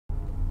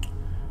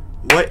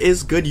What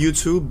is good,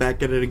 YouTube?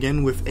 Back at it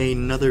again with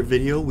another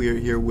video. We are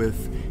here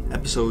with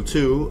episode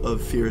 2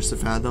 of Fears to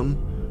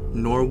Fathom,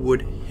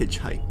 Norwood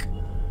Hitchhike.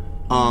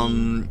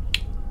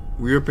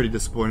 We were pretty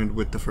disappointed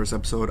with the first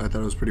episode. I thought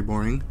it was pretty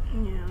boring.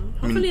 Yeah.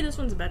 Hopefully this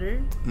one's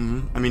better.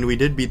 I mean, we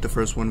did beat the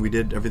first one. We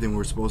did everything we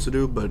were supposed to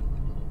do, but it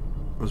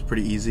was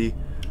pretty easy.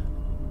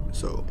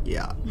 So,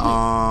 yeah.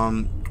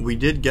 We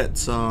did get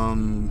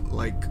some,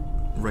 like,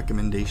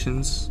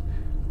 recommendations.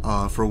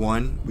 For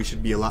one, we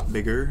should be a lot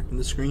bigger in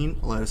the screen.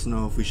 Let us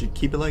know if we should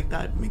keep it like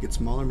that, make it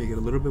smaller, make it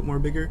a little bit more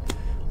bigger.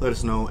 Let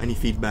us know. Any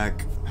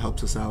feedback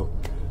helps us out.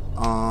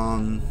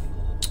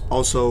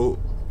 Also,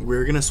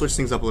 we're gonna switch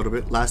things up a little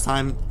bit. Last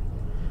time,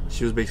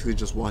 she was basically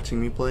just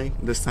watching me play.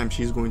 This time,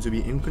 she's going to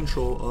be in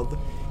control of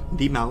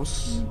the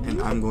mouse,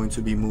 and I'm going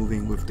to be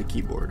moving with the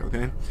keyboard,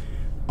 okay?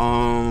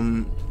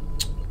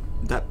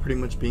 That pretty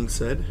much being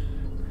said,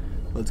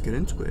 let's get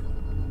into it.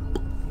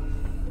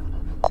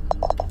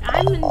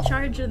 I'm in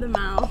charge of the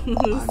mouse.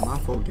 I'm my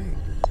fault, gang.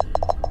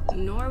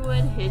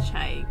 Norwood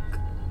Hitchhike.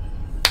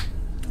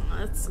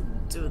 Let's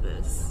do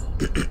this.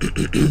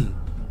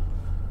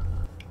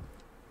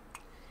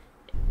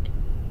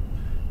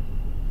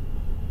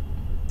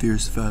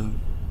 Fears to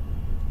Fathom,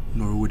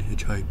 Norwood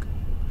Hitchhike,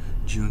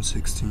 June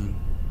 16.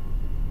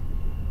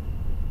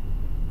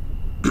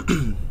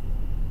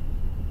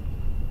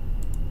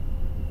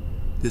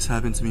 This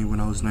happened to me when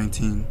I was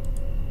 19.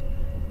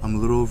 I'm a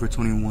little over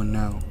 21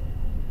 now.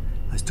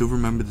 I still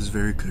remember this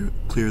very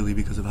clearly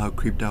because of how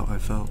creeped out I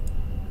felt.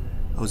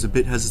 I was a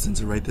bit hesitant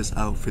to write this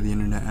out for the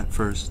internet at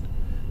first,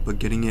 but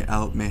getting it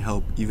out may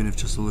help, even if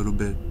just a little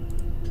bit.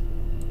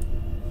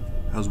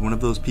 I was one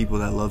of those people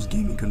that loves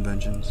gaming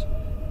conventions.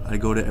 I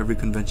go to every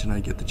convention I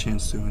get the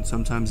chance to, and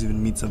sometimes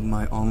even meet some of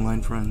my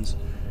online friends.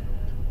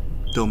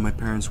 Though my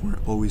parents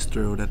weren't always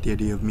thrilled at the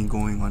idea of me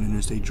going on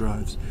interstate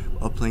drives,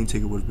 a plane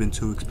ticket would have been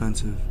too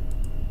expensive.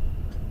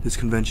 This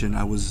convention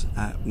I was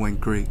at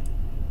went great,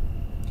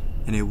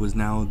 and it was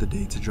now the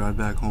day to drive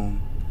back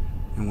home.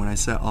 And when I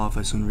set off,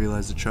 I soon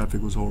realized the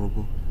traffic was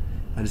horrible.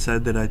 I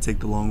decided that I'd take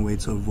the long way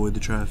to avoid the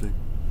traffic.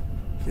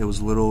 It was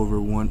a little over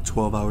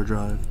 12-hour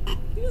drive.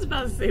 He was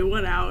about to say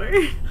 1 hour.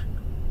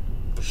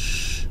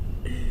 Shh.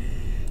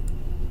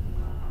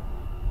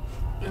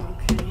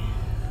 Okay.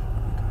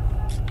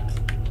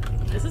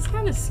 This is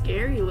kind of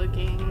scary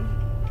looking.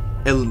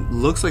 It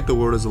looks like the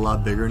world is a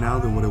lot bigger now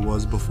than what it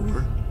was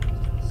before.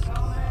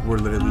 We're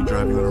literally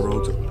driving on a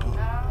road to...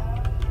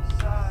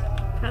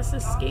 Press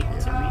escape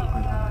to read.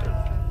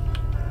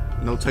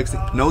 No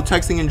texting. No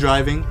texting and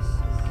driving.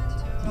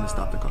 I'm gonna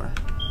stop the car.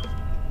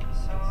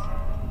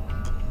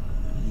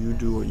 You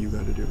do what you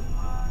gotta do.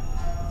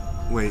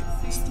 Wait,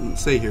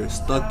 stay here.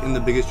 Stuck in the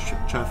biggest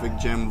traffic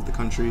jam of the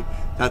country.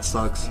 That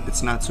sucks.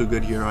 It's not too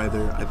good here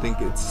either. I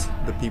think it's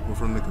the people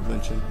from the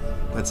convention.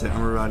 That's it.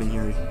 I'm riding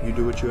here. You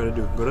do what you gotta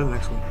do. Go to the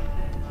next one.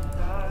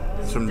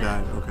 It's from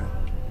Dad. Okay.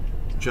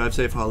 Drive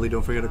safe, Holly.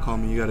 Don't forget to call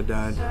me. You got a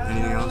dad.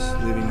 Anything else?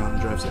 Leaving now.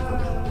 Drive safe.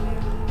 Okay.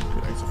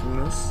 Good exit from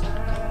this.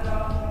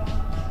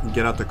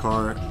 Get out the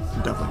car.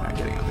 Definitely not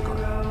getting out the car.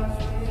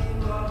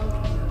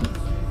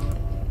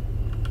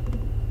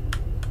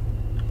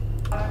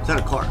 Is that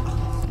a car?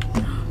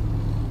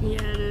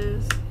 Yeah, it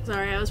is.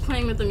 Sorry, I was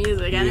playing with the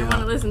music. I didn't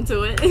want to listen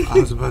to it. I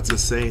was about to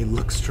say,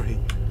 look straight.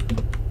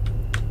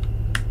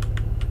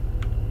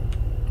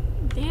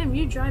 Damn,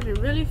 you driving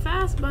really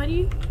fast,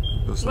 buddy.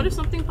 What if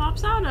something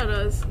pops out at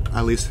us?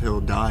 At least he'll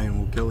die and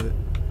we'll kill it.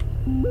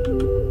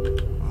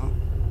 Oh.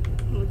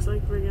 Looks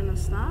like we're gonna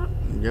stop.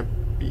 Yep,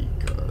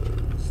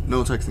 because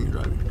no texting and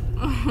driving.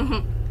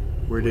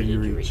 Where did you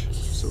reach?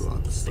 So I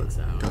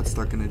got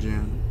stuck in a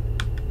jam.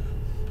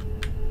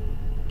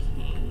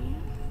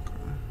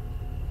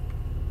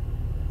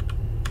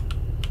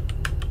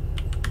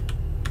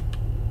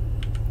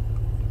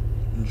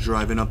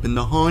 Driving up in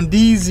the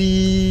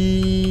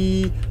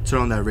Hondeezy.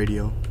 Turn on that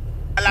radio.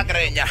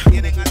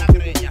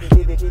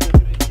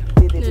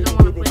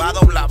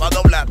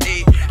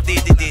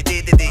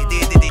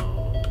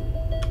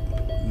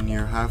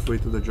 Near halfway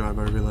through the drive,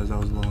 I realized I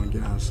was low on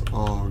gas.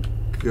 Oh,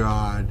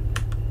 God.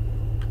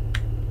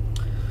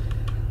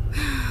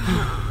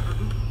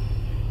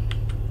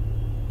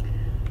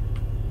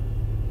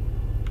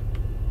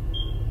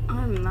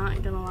 I'm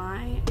not gonna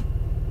lie.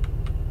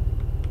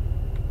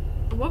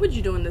 What would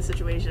you do in this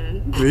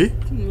situation? Me?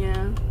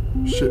 Yeah.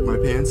 Shit my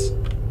pants.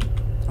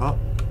 Oh.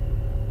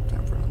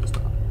 Time for another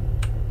stop.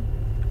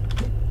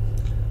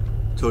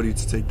 Told you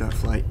to take that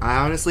flight.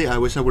 I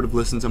wish I would have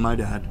listened to my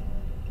dad.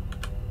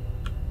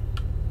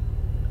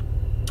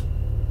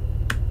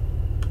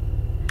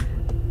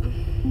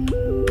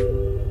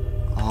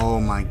 Oh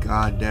my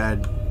God,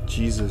 Dad.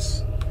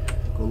 Jesus.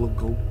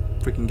 Go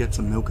freaking get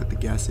some milk at the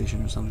gas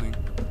station or something.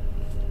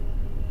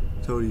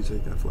 Told you to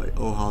take that flight.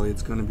 Oh, Holly,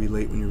 it's gonna be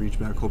late when you reach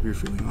back. Hope you're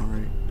feeling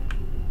alright.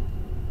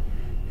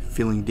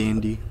 Feeling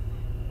dandy.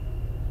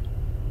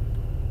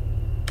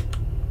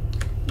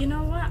 You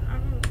know what?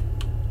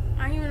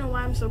 I don't even know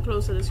why I'm so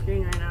close to the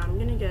screen right now. I'm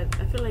gonna get...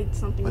 I feel like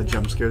something... A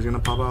jump scare is gonna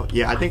pop out?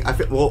 Yeah, I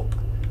feel... Well,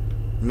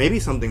 maybe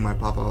something might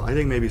pop out. I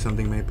think maybe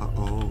something may pop...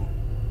 Oh.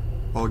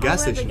 Oh, a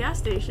gas we're at station. the gas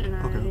station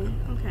already.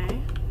 Okay.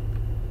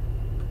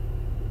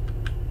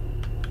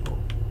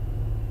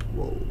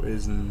 Whoa,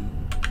 isn't...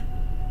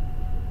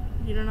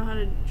 You don't know how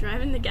to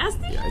drive in the gas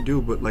station? Yeah, I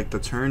do, but like the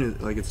turn is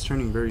like it's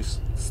turning very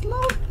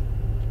slow.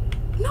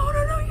 No,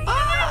 you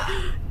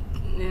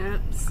Yeah,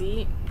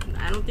 see,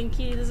 I don't think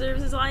he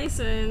deserves his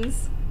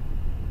license.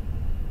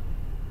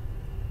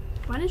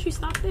 Why didn't you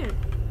stop there?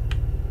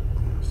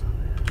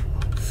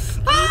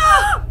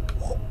 Ah!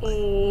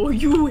 Oh,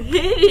 you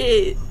hit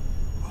it.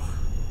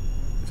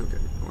 It's okay.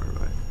 Don't worry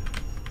about it.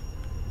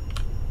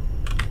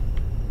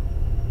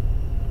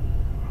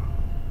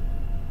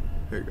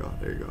 There you go.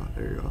 There you go.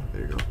 There you go.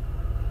 There you go.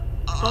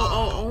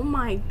 Oh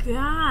my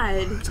God.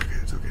 It's okay.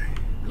 It's okay.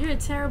 You're a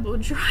terrible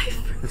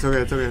driver. It's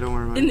okay. It's okay. Don't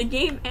worry about it. In the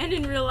game and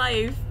in real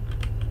life.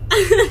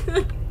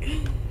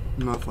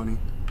 Not funny.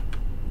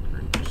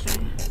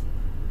 Okay.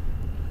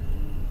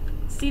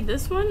 See,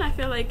 this one I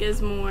feel like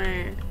is more...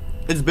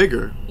 It's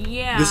bigger.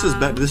 Yeah. This is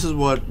This is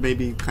what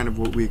maybe kind of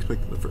what we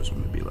expected the first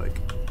one to be like.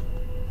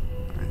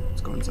 All right,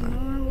 let's go inside.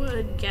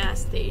 NORWOOD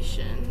gas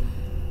station.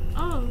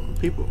 Oh.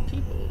 People.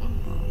 People.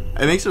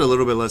 It makes it a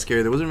little bit less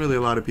scary. There wasn't really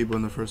a lot of people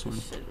in the first one.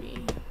 Should be.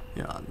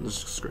 Yeah, let's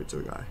just straight to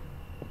the guy.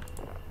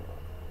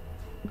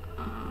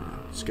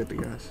 Just get the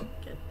gas.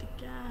 Get the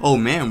gas. Oh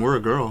man, we're a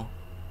girl.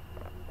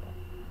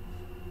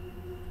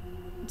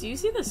 Do you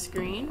see the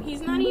screen?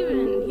 He's not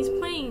even... He's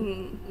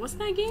playing... What's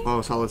that game?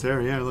 Oh,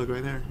 solitaire. Yeah, look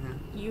right there.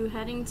 Yeah. You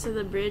heading to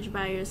the bridge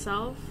by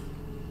yourself?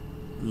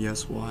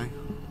 Yes, why?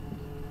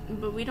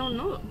 But we don't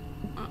know.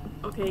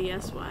 Okay,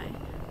 yes, why?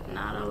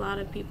 Not a lot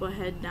of people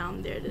head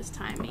down there this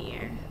time of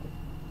year.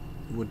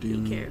 What do you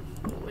Be mean?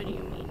 careful. What do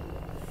you mean?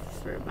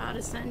 For about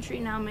a century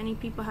now, many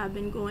people have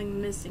been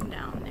going missing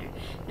down there.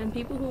 And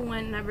people who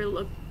went never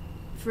looked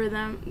for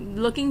them...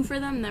 Looking for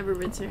them never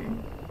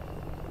returned.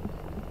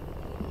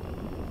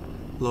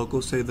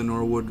 Locals say the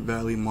Norwood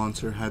Valley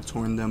monster had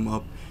torn them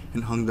up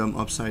and hung them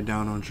upside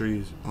down on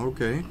trees.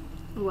 Okay.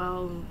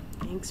 Well,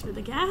 thanks for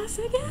the gas,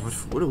 I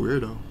guess. What a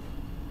weirdo.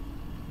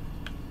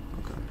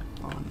 Okay.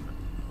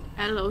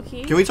 Hello,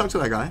 Key. Can we talk to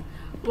that guy?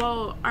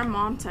 Well, our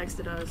mom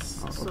texted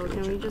us, Oh, so okay,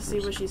 can we check just that see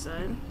first. what she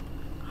said?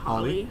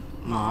 Holly?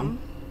 Mom?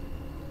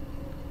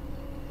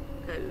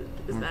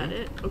 Is that Okay.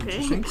 it?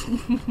 Okay.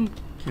 Interesting.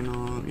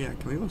 Yeah,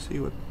 can we go see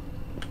what...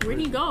 Where'd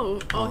he go?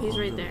 Oh, he's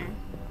right there. there.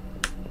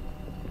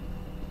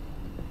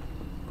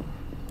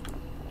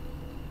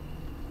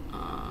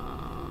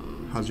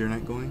 How's your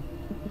night going?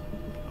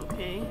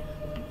 Okay.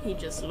 He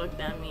just looked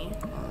at me.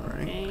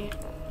 Alright. Okay.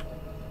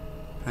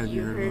 Have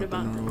you heard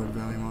about the the- Norwood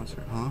Valley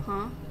monster? Huh?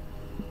 Huh?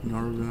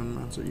 Norwood Valley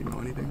monster, you know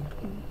anything?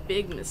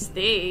 Big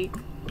mistake.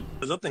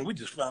 Because I think we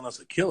just found us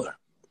a killer.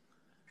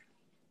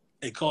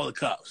 Hey, call the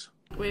cops.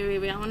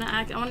 Wait. I wanna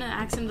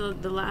ask him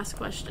the last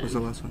question. What's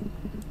the last one?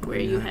 Where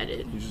are you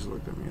headed? You just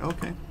looked at me.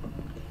 Okay.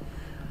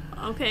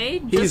 Okay,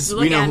 just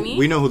look we know at me.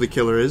 we know who the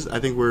killer is. I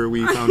think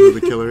we found who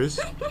the killer is.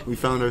 We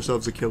found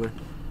ourselves a killer.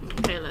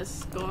 Okay,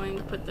 let's go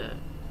and put the...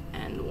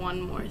 And one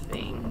more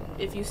thing.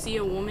 If you see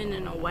a woman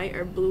in a white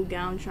or blue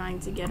gown trying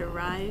to get a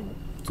ride,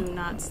 do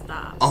not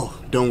stop. Oh,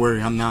 don't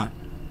worry, I'm not.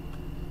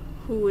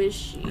 Who is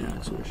she?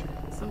 Yeah, so is she.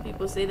 Some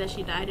people say that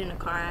she died in a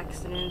car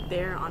accident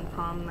there on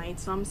prom night.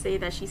 Some say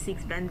that she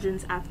seeks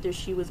vengeance after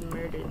she was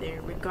murdered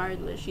there.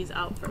 Regardless, she's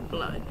out for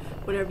blood.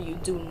 Whatever you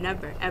do,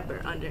 never,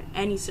 ever, under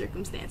any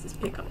circumstances,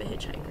 pick up a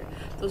hitchhiker.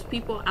 Those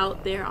people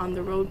out there on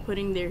the road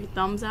putting their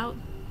thumbs out,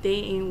 they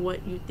ain't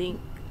what you think,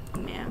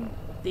 ma'am.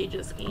 They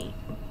just ain't.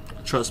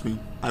 Trust me,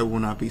 I will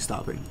not be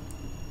stopping.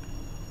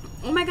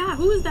 Oh my god,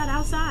 who is that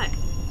outside?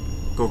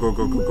 Go to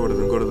them, go to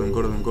them, go to them,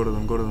 go to them, go to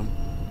them, go to them.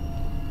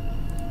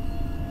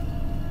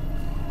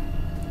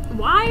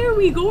 Why are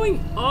we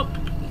going up?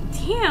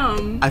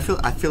 Damn. I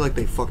feel like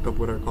they fucked up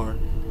with our car.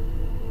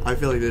 I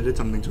feel like they did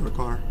something to our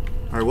car.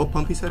 Alright, what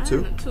pump he said? I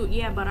Two? don't know, two.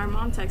 Yeah, but our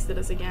mom texted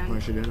us again. Oh,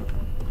 she didn't.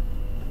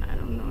 I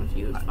don't know if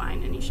you would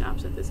find any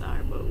shops at this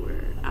hour, but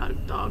we're out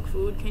of dog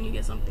food. Can you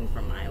get something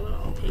from Milo?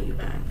 I'll take you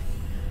back.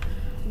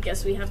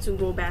 Guess we have to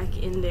go back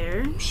in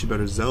there. She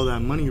better sell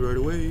that money right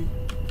away.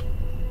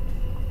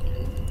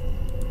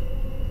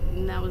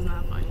 That was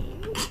not funny.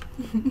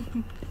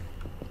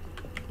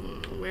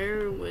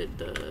 Where would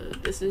the...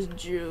 This is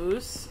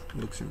juice.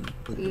 Look at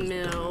this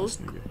Milk. dumbass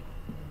nigga.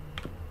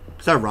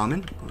 Is that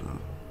ramen? Oh, no.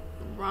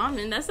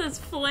 Ramen? That says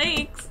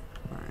flakes.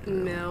 Alright.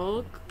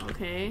 Milk.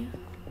 Okay.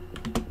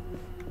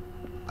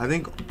 I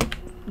think...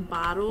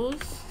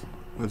 Bottles.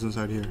 What's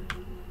inside here?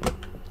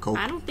 Coke?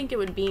 I don't think it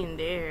would be in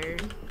there.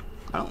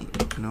 I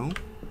don't know.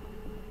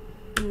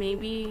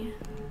 Maybe...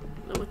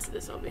 What's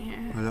this over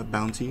here? Is that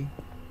Bounty?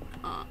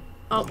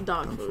 Oh,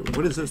 dog food.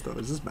 What is this though?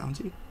 Is this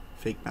Bounty?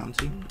 Fake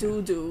Bounty?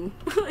 Doo-doo.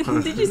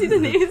 Did you see the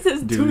name? It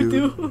says doo-doo.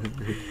 Doo-doo.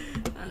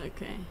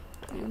 Okay.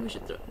 Maybe we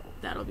should throw...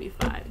 That'll be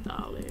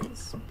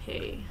 $5.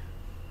 Pay.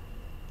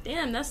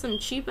 Damn, that's some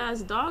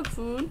cheap-ass dog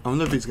food. I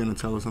wonder if he's gonna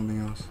tell us something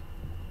else.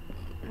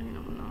 I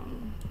don't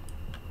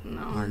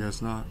know. No. I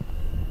guess not.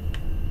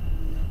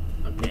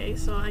 Okay,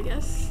 so I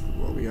guess...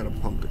 Well, we gotta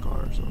pump the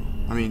car, so...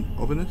 I mean,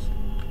 open this?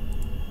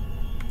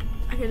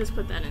 I here, just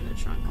put that in the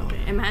trunk. Okay.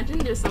 Imagine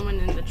there's someone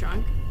in the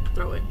trunk.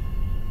 Throw it.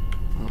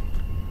 Oh.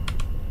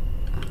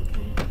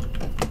 Okay.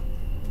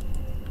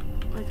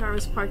 My car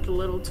was parked a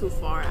little too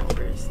far at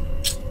first.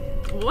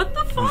 What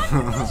the fuck?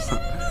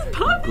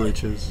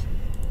 Glitches.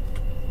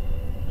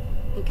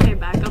 Okay,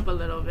 back up a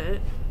little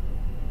bit.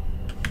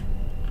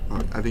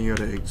 I think you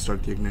gotta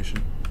start the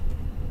ignition.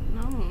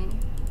 No.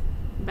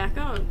 Back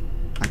up.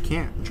 I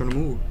can't. I'm trying to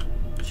move.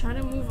 Try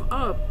to move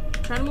up.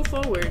 Try to move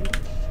forward.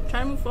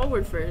 Try to move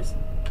forward first.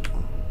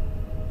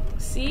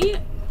 See?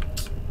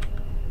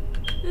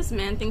 This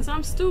man thinks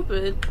I'm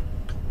stupid.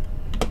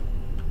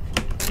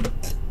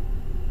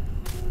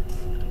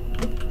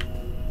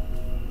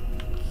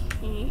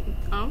 Okay.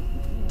 Oh,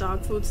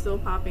 dog food still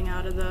popping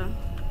out of the...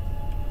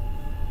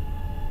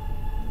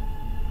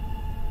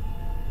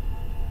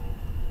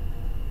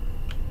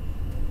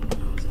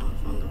 I was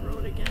off on the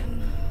road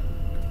again.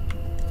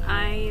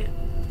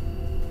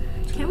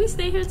 Can we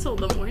stay here till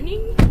the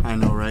morning? I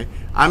know, right?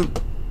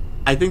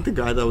 I think the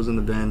guy that was in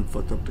the van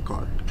fucked up the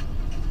car.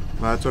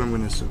 Well, that's what I'm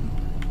gonna assume.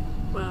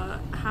 Well,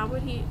 how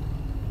would he...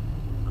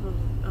 Oh,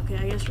 okay,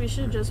 I guess we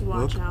should just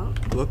watch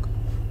out. Look.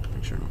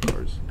 Make sure no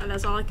cars.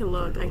 That's all I can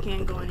look. I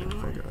can't go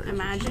anymore.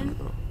 Imagine.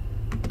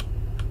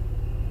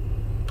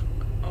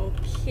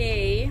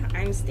 Okay,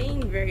 I'm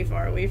staying very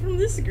far away from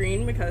the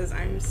screen because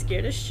I'm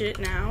scared as shit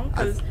now.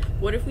 Because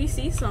what if we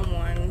see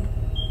someone?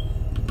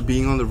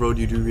 Being on the road,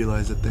 you do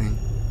realize a thing.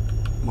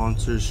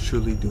 Monsters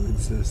truly do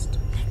exist.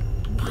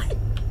 What?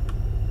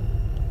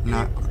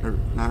 Not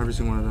every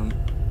single one of them.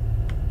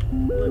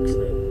 Looks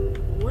like...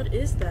 What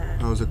is that?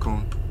 That was a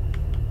cone.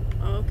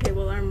 Okay,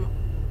 well,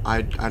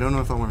 I don't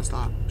know if I want to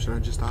stop. Should I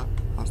just stop?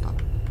 I'll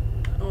stop.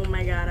 Oh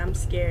my god, I'm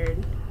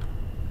scared.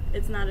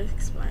 It's not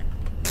explained.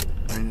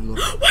 Look.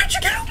 Why'd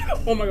you get out of the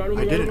car? Oh my god, oh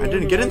my god. I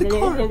didn't get in the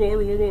car. Oh my god,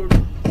 oh my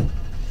god.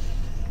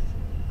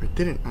 I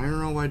didn't. I don't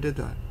know why I did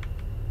that.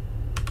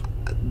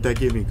 That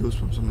gave me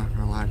goosebumps, I'm not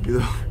gonna lie to you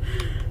though.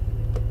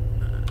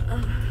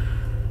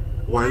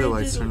 Why the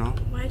lights turn off?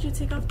 Why'd you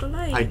take off the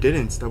light? I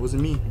didn't. That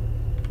wasn't me.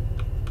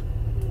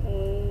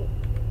 Oh.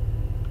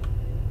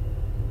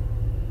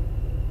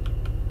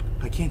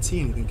 I can't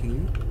see anything, can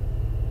you?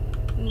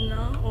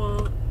 No,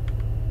 well...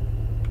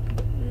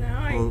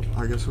 No,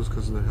 I guess it was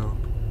because of the hill.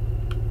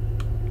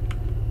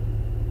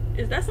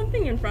 Is that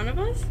something in front of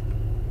us?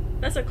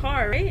 That's a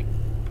car, right?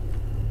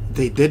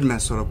 They did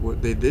mess it up.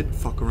 They did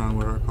fuck around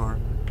with our car.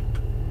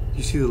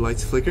 You see the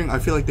lights flickering? I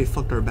feel like they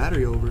fucked our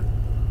battery over.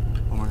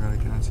 Oh my god, I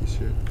cannot see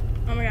shit.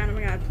 Oh my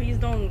god, please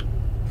don't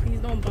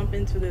bump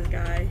into this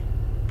guy.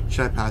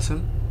 Should I pass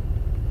him?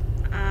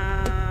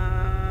 I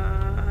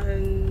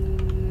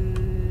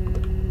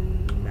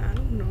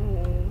don't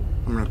know.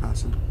 I'm gonna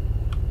pass him.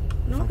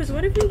 No, because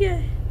what if we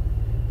get...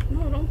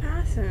 No, don't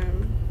pass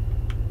him.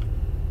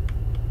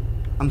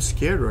 I'm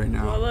scared right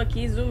now. Well, look,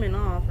 he's zooming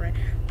off, right?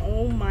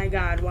 Oh my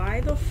god,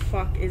 why the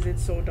fuck is it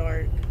so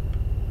dark?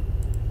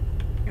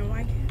 And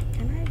why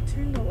can I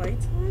turn the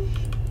lights on?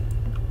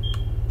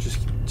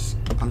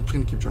 I'm just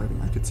gonna keep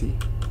driving. I could see.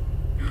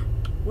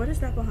 What is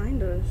that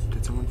behind us?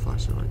 Did someone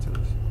flash their lights at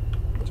us?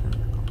 Turn it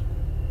back on.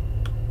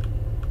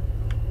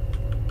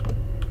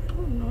 I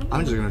don't know.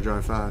 I'm just gonna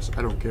drive fast.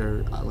 I don't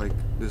care.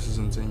 This is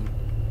insane.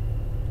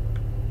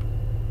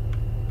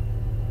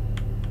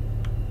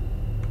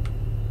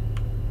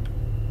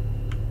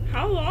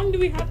 How long do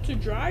we have to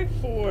drive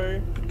for?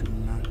 I do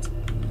not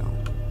know.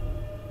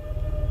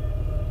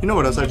 You know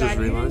what else I just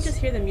realized? You didn't just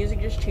hear the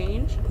music just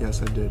change?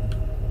 Yes, I did.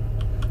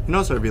 You know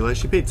what else I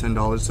realized? She paid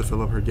 $10 to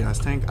fill up her gas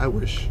tank. I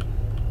wish.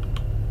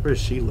 Where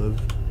does she live?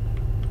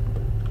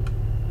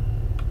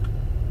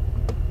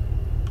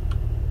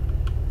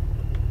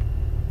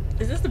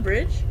 Is this the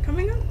bridge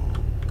coming up?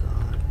 Oh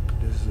god.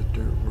 This is a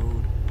dirt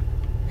road.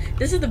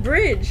 This is the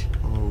bridge.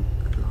 Oh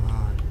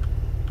god.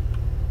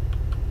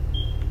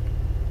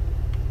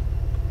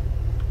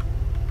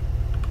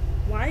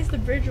 Why is the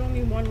bridge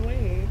only one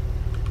way?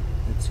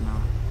 It's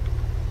not.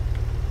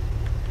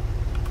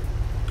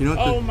 You know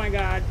what? Oh my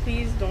god,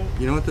 please don't.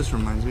 You know what this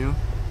reminds me of?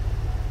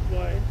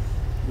 What?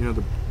 You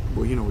know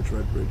you know which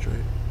red bridge,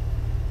 right?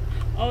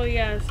 Oh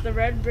yes, the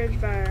red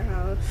bridge by our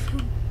house.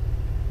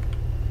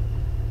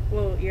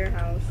 Well, your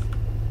house.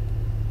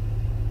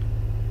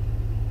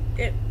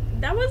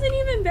 That wasn't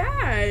even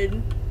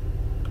bad.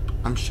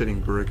 I'm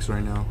shitting bricks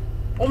right now.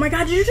 Oh my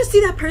god, did you just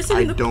see that person?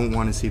 I don't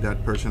want to see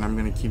that person. I'm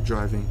gonna keep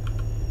driving.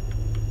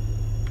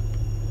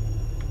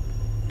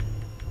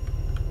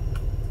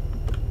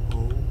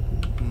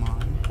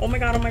 Oh my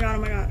god, oh my god,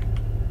 oh my god.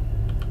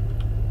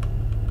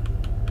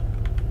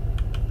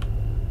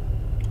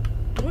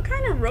 What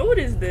kind of road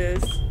is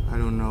this? I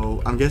don't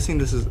know. I'm guessing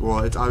this is, well,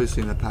 it's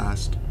obviously in the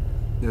past.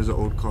 There's an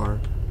old car.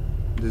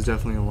 This is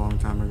definitely a long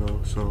time ago,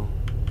 so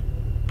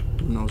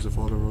who knows if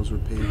all the roads were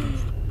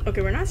paved.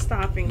 Okay, we're not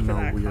stopping for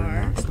that car. No, we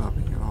are not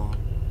stopping at all.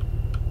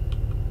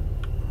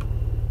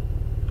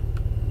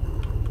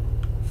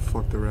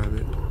 Fuck the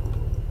rabbit.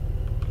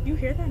 You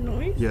hear that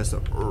noise? Yes,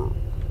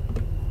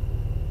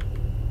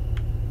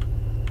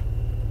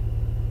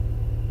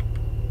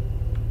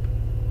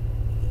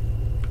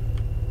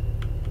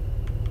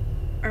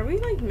 we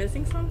like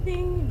missing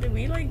something? Did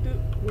we like do?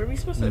 Were we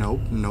supposed to?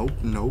 Nope.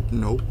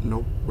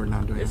 We're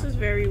not doing This that. is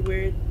very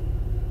weird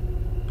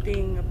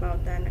thing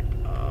about that.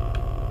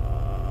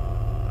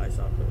 I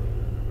saw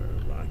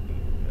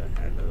blocking the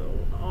head of the.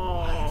 Oh,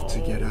 I have to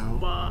get out.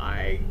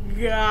 My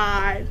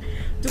God!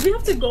 Do we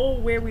have to go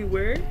where we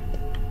were? It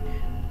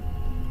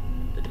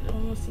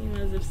almost seemed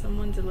as if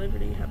someone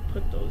deliberately had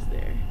put those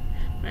there.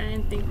 I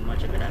didn't think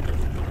much of it at the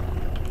time.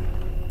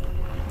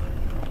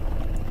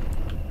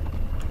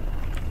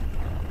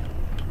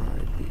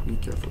 Alright, be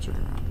careful. Turn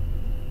around.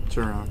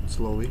 Turn around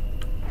slowly.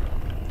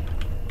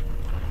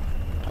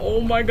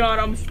 Oh my God,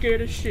 I'm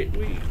scared as shit.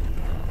 Wait.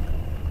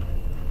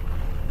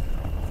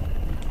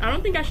 I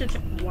don't think I should.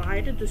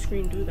 Why did the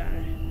screen do that?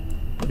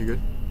 You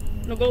good?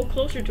 No, go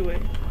closer to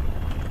it.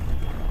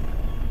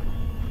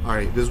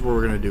 Alright, this is what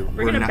we're gonna do.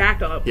 We're gonna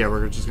back up. Yeah,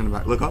 we're just gonna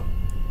back. Look up.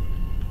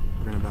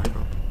 We're gonna back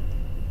up.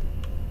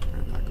 We're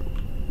gonna back up.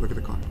 Look at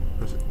the car.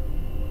 Press it.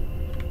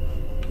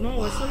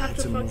 No, I still have to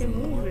It's a fucking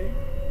moving move one. it.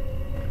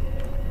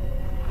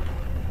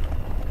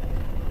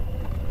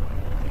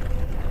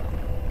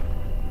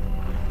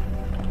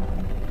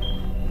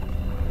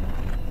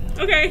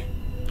 Okay.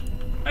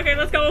 Okay,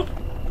 let's go.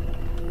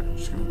 Alright,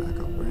 just gonna back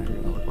up. We're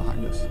gonna look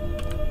behind us.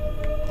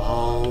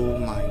 Oh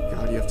my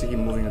God, you have to keep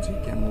moving until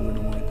you can't move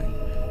anymore, I think.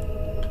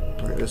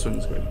 Okay, this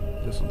one's good.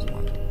 This one's the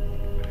one.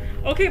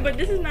 Okay, but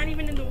this is not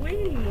even in the way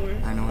anymore.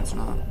 I know it's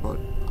not, but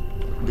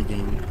the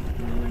game.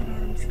 Oh my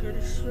God, I'm scared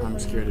as shit. I'm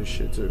scared as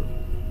shit too.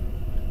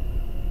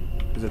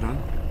 Is it done?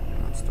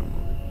 No, it's still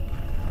moving.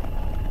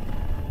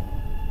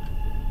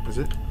 Is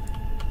it?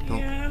 Don't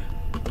Yeah.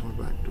 look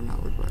back. Do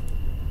not look back.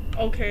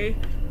 Okay.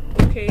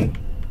 Okay.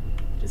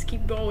 Just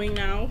keep going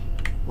now.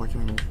 Why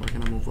can't I move? Why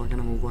can't I move? Why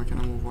can't I move? Why can't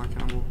I move? Why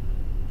can't I move?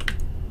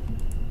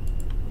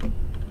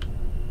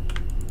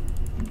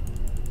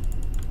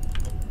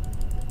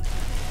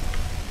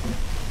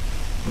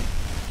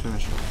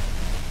 Finish it.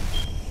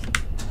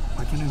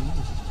 Why can't I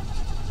move?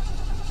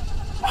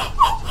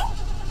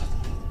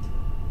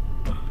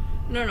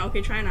 No, no,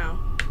 okay, try now.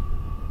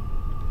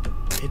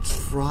 It's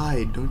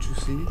fried, don't you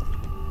see?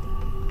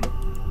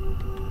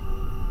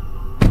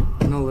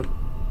 No, let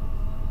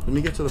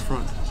me get to the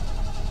front.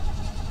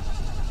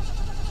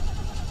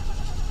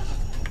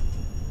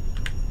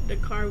 The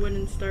car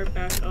wouldn't start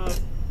back up.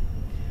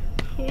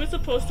 Who was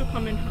supposed to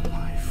come in? Oh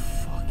my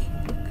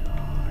fucking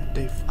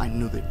God. I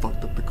knew they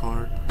fucked up the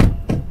car.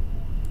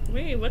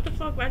 Wait, what the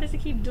fuck? Why does it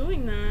keep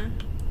doing that?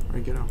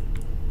 Alright, get out.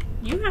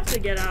 You have to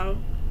get out.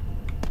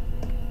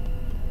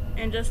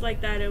 And just like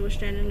that, it was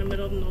stranded in the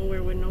middle of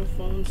nowhere with no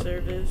phone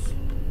service.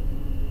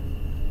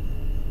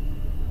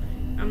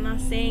 I'm not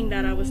saying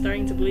that I was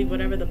starting to believe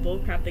whatever the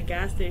bullcrap the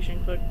gas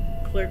station clerk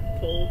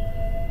pulled.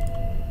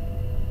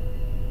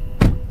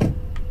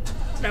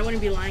 But I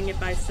wouldn't be lying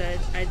if I said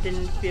I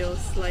didn't feel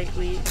I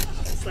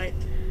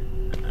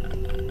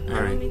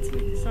don't mean to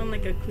make it sound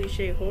like a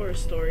cliche horror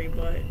story,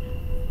 but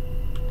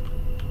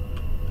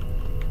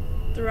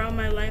throughout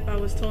my life I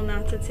was told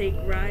not to take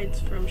rides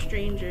from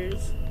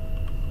strangers.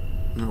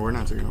 No, we're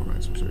not taking no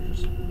rides from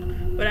strangers.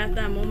 But at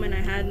that moment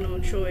I had no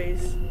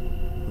choice.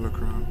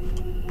 Look around.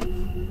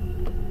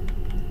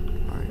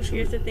 Alright,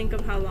 Here's to think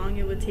of how long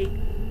it would take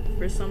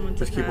for someone to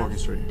just keep pass. walking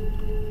straight.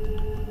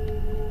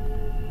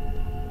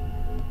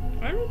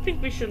 I don't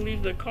think we should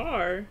leave the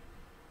car.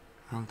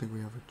 I don't think we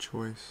have a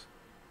choice.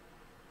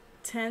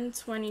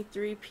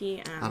 10:23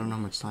 p.m. I don't know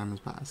how much time has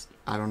passed.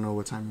 I don't know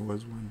what time it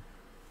was when.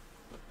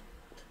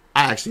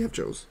 I actually have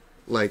chills.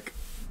 Like,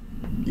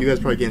 you guys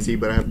probably can't see,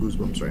 but I have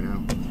goosebumps right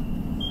now.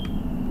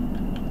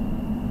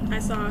 I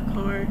saw a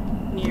car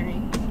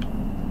nearing.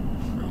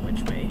 From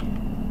which way?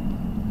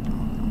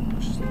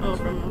 Oh,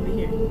 from over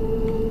here.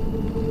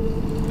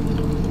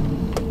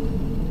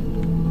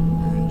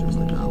 And just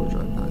like that, I would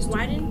drive past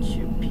Why didn't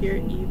you pure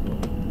evil?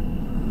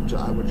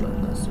 I would drive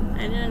past her. I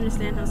didn't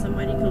understand how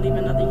somebody could leave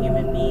another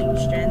human being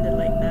stranded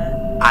like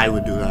that. I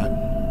would do that.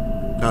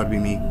 That would be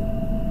me.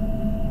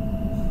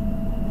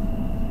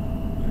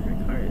 Her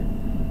car.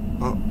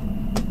 Oh.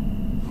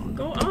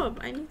 Go up.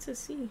 I need to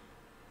see.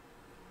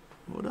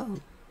 What up?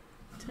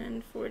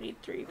 10:43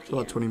 p.m. It's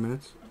about 20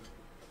 minutes.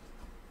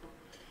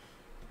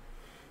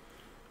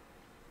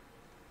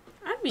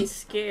 I'd be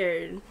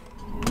scared.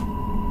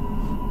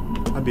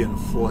 I'd be on a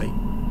flight.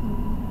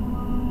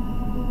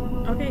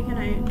 Okay,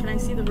 can I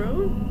see the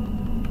road?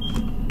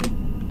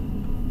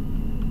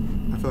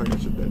 I feel like I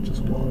should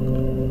just walk.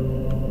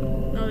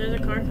 No, there's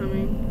a car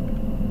coming.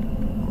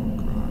 Oh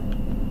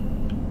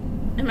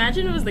god.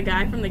 Imagine it was the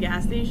guy from the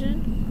gas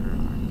station.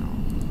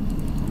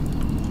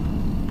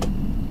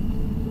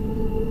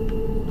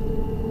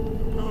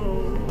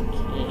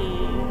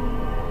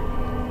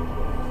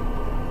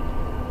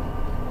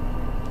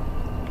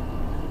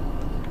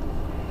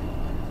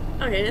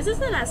 Okay, this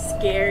isn't as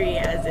scary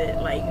as it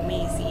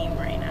may seem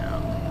right now.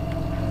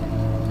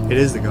 It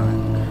is the guy.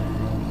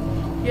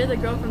 You're the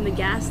girl from the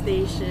gas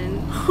station.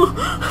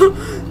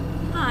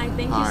 Hi,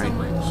 thank you so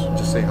much.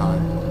 Just say hi.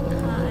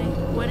 Hi.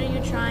 What are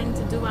you trying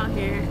to do out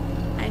here?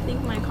 I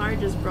think my car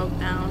just broke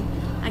down.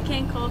 I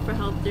can't call for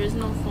help. There's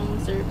no phone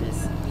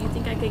service. You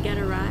think I could get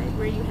a ride?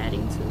 Where are you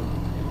heading to?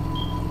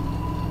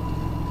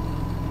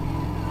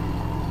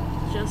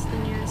 Just the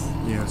nearest.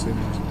 Yeah, say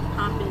that.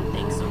 Hop in.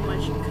 Thanks so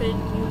much. Could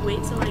you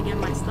wait till I get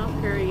my stuff?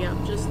 Hurry up.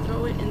 Just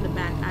throw it in the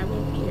back. I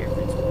won't be here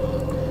for too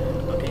long.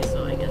 Okay,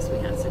 so I guess we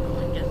have to go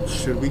and get them.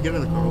 Should we get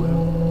in the car with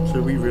him?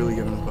 Should we really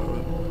get in the car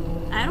with him?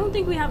 I don't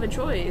think we have a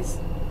choice.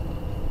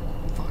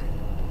 Fine.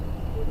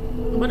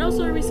 What else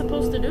are we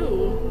supposed to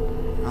do?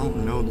 I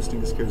don't know. This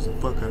thing scares the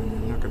fuck out of me.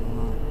 I'm not gonna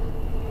lie.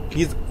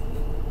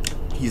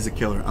 He's a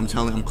killer. I'm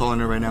calling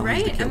her right now. Right?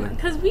 He's the killer.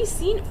 Because we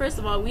seen, first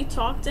of all, we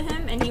talked to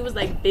him and he was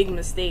like, big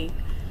mistake.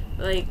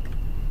 Like,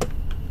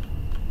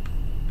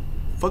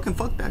 fucking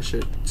fuck that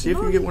shit. See if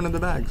you get one of the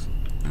bags.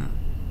 Yeah.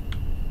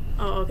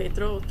 Oh, okay.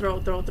 Throw. No.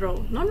 Throw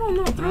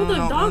the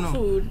dog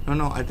food.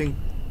 No, I think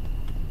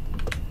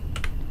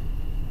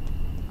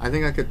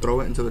I could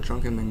throw it into the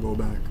trunk and then go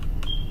back.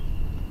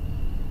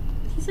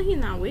 He said he's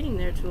not waiting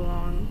there too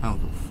long. I don't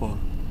give a fuck.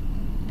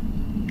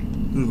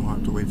 You don't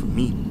have to wait for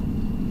me.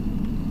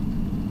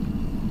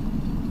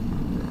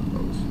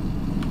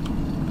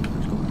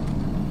 Let's go back.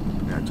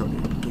 Yeah, I told you,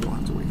 you don't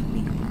have to wait for me.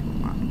 I'm not gonna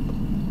lie.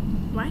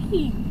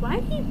 Why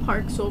did he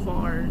park so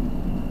far?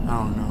 I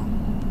don't know.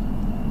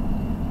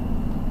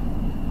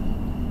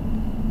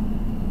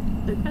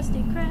 The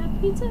Krusty Krab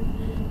pizza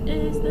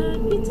is the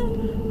pizza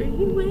for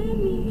you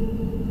and me.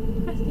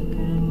 Krusty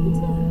Krab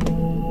pizza.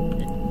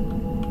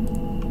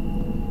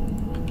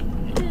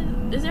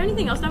 Is there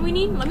anything else that we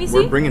need? Let me see.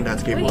 We're bringing that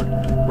skateboard.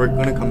 Wait. We're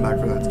gonna come back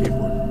for that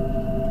skateboard.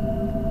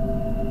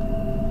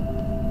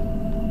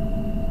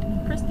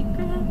 Krusty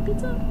Krab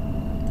pizza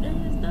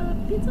is the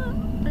pizza.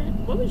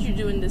 What would you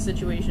do in this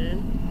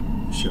situation?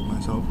 Shit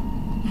myself.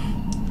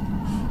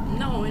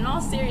 No, in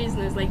all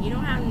seriousness, like, you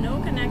don't have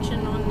no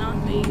connection on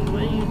nothing.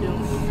 What are you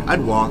doing?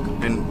 I'd walk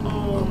and...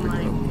 Oh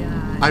my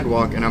god. I'd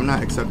walk and I'm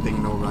not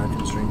accepting no ride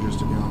from strangers,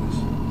 to be honest.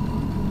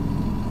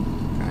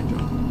 Can I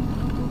jump?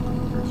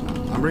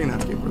 I'm bringing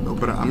that skateboard though,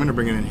 but I'm gonna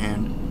bring it in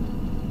hand.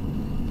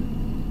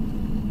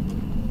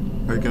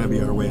 We're gonna be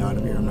our way out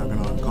of here. I'm not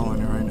gonna call on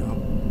it right now.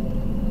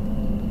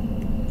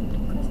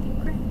 Krusty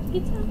Krab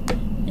pizza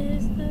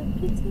is the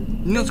pizza.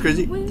 You know what's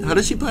crazy? How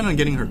does she plan on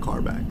getting her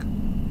car back?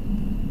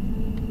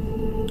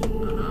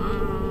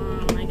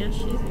 I guess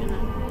she's gonna...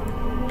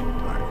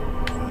 Alright.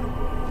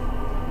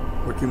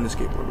 We're keeping the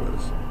skateboard with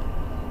us.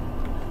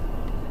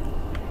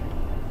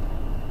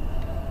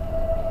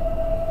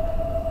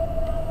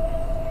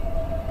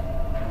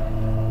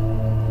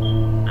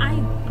 I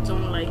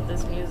don't like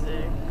this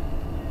music.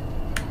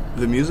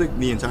 The music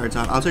the entire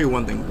time. I'll tell you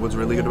one thing. What's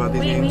really good about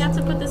these Wait, games? we have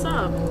to put this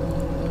up.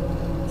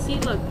 See,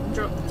 look,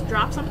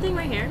 drop something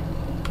right here.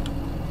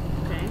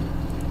 Okay.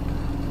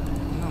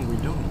 No, we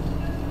don't.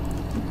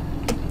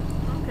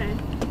 Okay.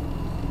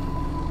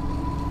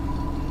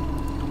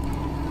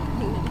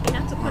 We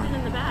have to put it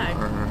in the bag.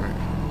 Alright.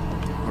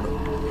 Hold up.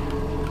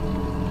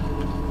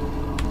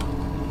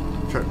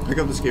 Try pick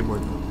up the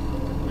skateboard though.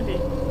 Okay.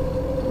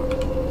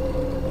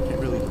 You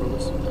can't really throw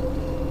this.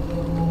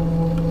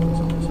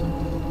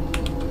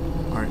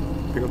 Alright,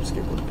 pick up the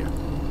skateboard, yeah.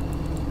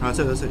 No,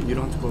 that's it. You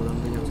don't have to go. I don't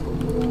think you have to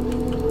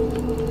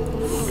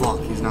go. Fuck,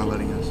 he's not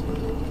letting us.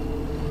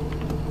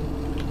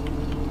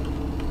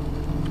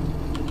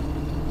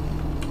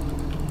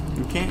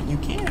 You can't.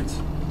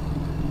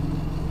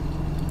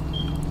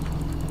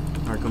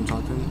 Alright, come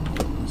talk to him.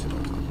 Let me see if I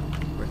talk to him.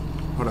 Wait,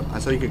 hold up. I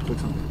saw you could click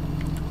something.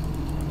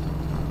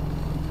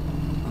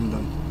 I'm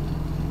done.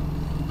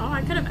 Oh,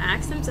 I could have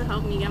asked him to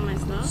help me get my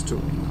It's stuff. too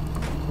late now.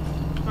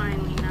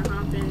 Finally, now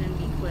hop in and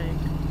be quick.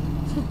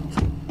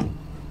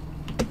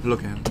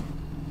 Look at him.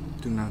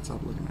 Do not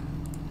stop looking at him.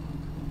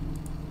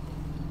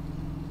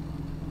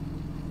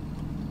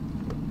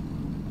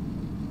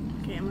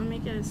 Okay, I'm gonna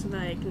make it so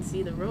that I can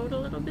see the road a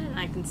little bit and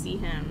I can see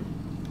him.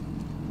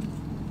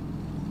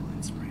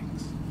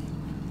 Springs.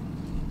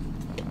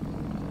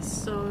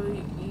 So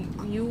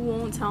you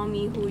won't tell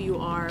me who you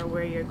are or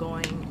where you're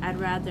going. I'd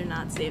rather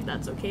not say if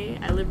that's okay.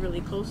 I live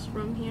really close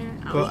from here.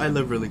 Well, I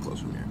live really close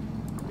from here.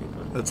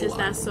 That's a Is lie.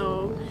 that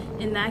so?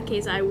 In that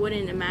case, I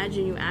wouldn't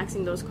imagine you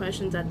asking those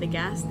questions at the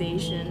gas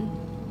station.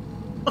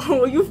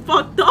 Oh, you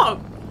fucked up.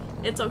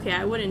 It's okay.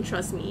 I wouldn't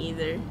trust me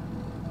either.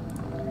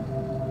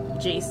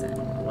 Jason.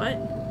 What?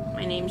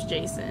 My name's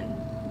Jason.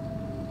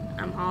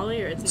 I'm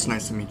Holly, or It's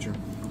nice to meet you.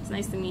 It's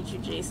nice to meet you,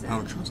 Jason. I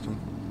don't trust him.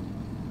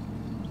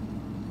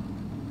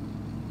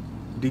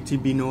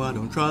 DTB, no, I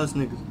don't trust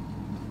niggas.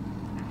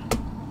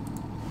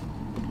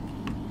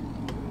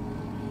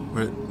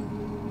 Wait.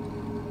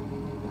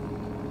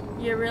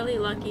 You're really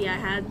lucky I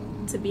had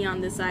to be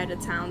on this side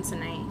of town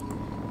tonight.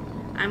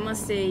 I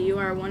must say you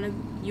are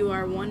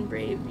one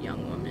brave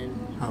young woman.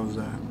 How's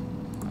that?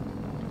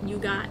 You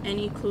got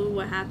any clue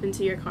what happened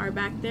to your car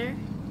back there?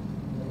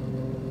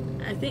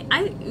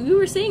 You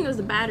were saying it was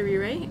the battery,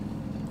 right?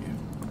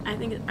 Yeah. I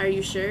think, are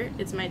you sure?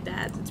 It's my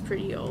dad's. It's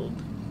pretty old.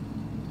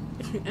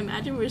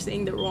 Imagine we're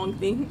saying the wrong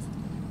things.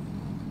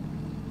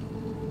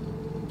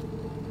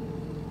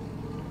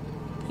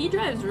 He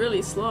drives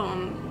really slow,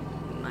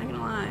 I'm not gonna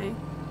lie.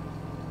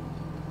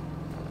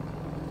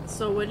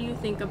 So what do you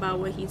think about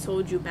what he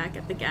told you back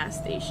at the gas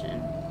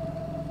station?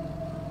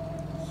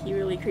 He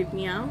really creeped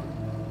me out?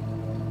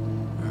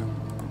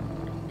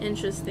 Yeah.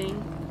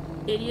 Interesting.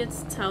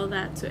 Idiots tell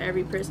that to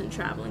every person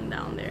traveling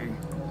down there.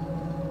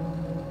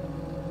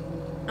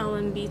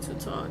 LMB to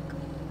talk.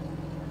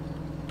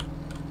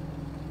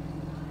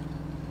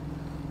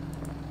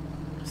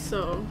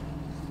 So,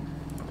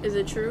 is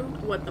it true?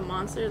 What, the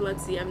monster?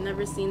 Let's see, I've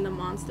never seen the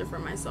monster for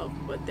myself,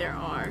 but there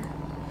are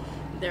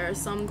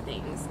some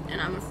things, and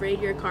I'm afraid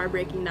your car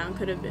breaking down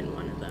could have been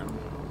one of them.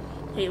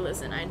 Hey,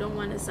 listen, I don't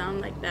want to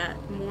sound like that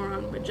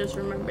moron, but just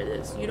remember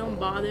this. You don't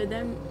bother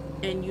them,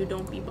 and you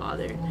don't be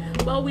bothered.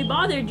 Well, we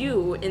bothered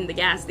you in the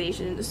gas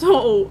station,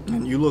 so...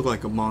 And you look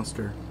like a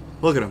monster.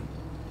 Look at him.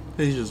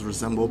 He just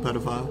resemble a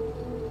pedophile.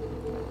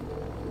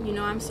 You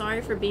know, I'm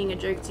sorry for being a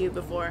jerk to you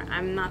before.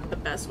 I'm not the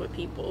best with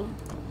people.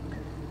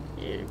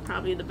 You're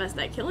probably the best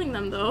at killing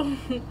them, though.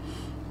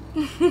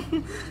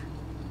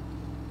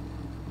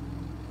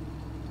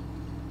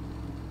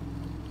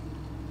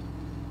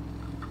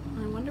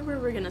 I wonder where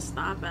we're gonna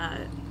stop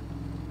at.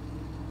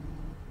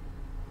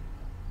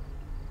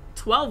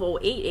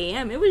 12:08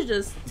 a.m. It was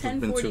just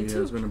 10:42.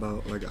 Yeah, it's been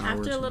about like an hour.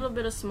 After a little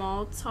bit of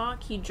small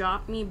talk, he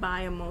dropped me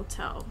by a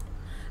motel.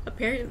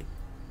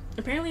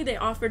 Apparently they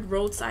offered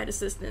roadside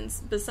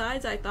assistance.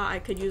 Besides, I thought I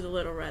could use a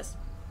little rest.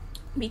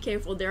 Be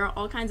careful, there are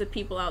all kinds of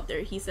people out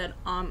there, he said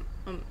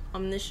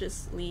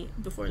omnisciously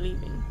before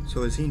leaving.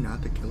 So is he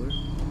not the killer?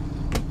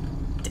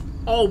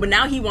 Oh, but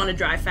now he want to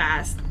drive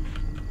fast.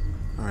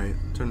 Alright,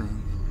 turn around.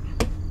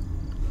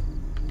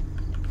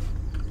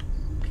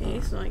 Okay,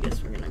 so I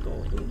guess we're gonna go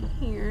in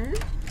here.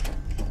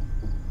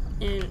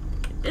 And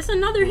it's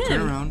another him.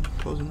 Turn around,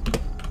 close him.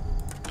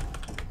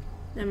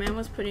 That man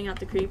was putting out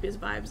the creepiest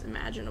vibes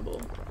imaginable.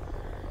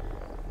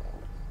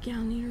 Y'all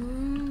need a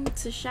room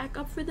to shack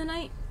up for the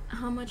night?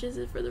 How much is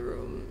it for the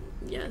room?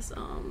 Yes, I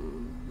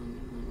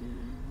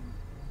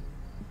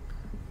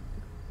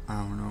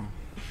don't know.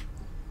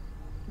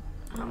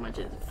 how much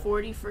is it?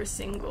 40 for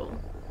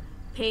single.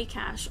 Pay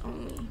cash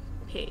only.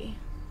 Pay.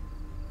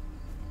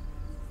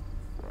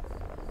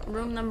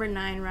 Room number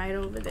 9 right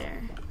over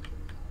there.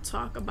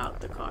 Talk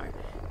about the car.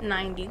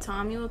 90.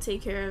 Tommy will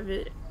take care of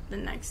it the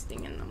next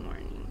thing in the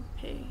morning.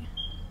 Pay.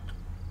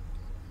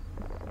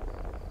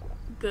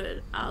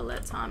 Good, I'll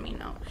let Tommy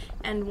know.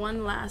 And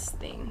one last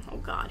thing. Oh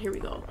god, here we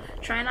go.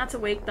 Try not to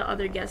wake the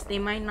other guests. They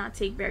might not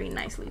take very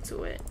nicely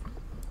to it.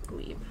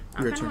 Leave.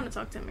 I kind of want to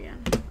talk to him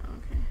again.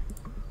 Okay.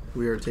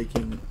 We are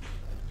turning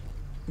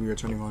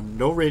on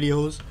no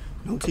radios,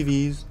 no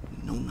TVs,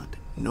 no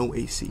nothing, no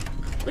AC.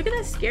 Look at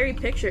that scary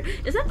picture.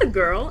 Is that the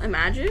girl?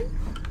 Imagine.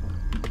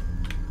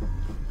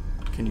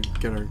 Can you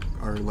get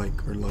our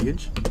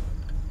luggage?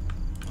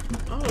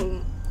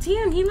 Oh,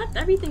 damn, he left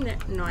everything there.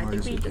 No, I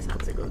think we just just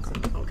have to go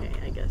to... Okay,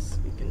 I guess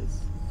we can...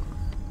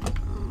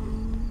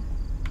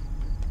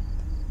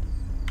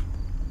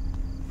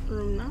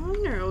 room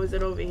 9, or is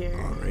it over here?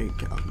 Alright,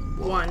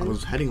 well, 1. I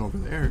was heading over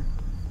there.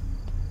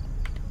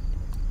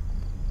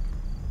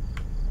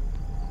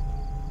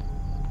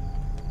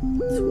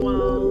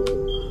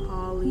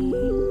 Holly.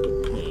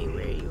 Hey,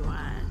 where you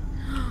at?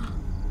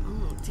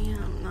 Oh,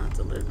 damn, not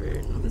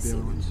delivered. Let me see.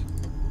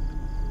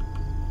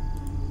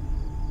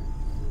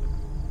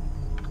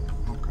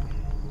 Okay,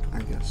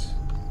 I guess.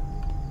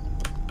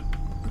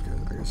 Okay,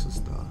 I guess it's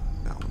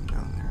that one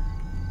down there.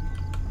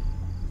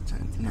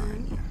 10,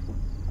 9, yeah.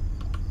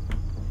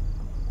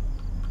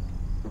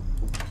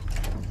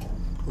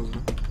 Close it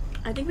up.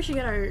 I think we should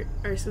get our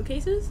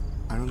suitcases.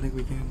 I don't think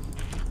we can.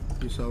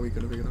 You saw we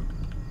could have picked it up.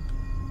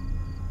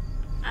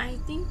 I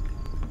think...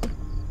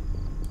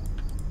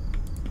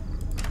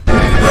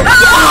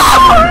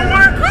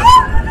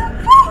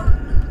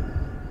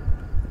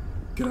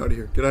 Get out of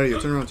here. Get out of here.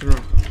 Turn around. Turn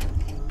around.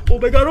 Oh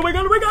my god, oh my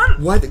god, oh my god!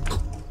 Why the...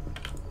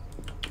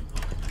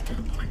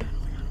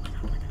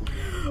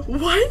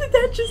 Why did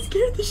that just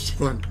scare the shit?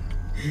 Run.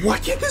 Why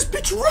can't this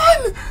bitch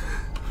run?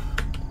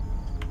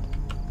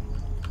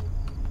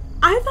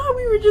 I thought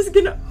we were just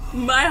gonna...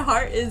 My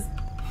heart is...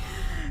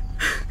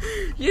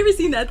 You ever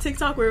seen that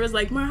TikTok where it was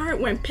like, my heart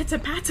went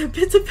pitta-patta,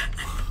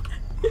 pitta-patta?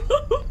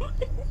 Oh my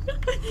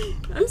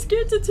god. I'm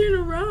scared to turn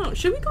around.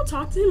 Should we go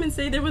talk to him and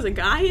say there was a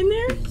guy in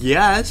there?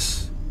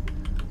 Yes.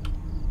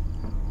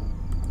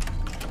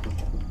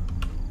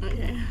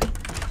 Okay.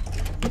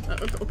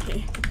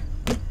 Okay.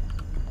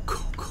 Go,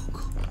 go,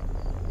 go.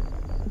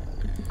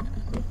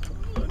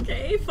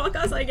 Okay, fuck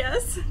us, I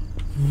guess.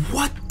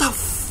 What the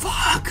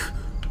fuck?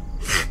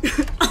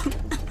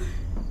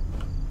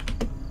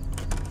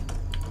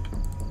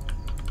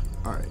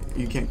 Alright,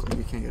 you can't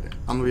get it.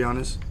 I'm gonna be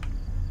honest.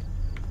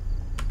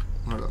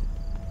 Hold up.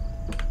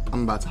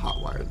 I'm about to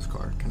hotwire this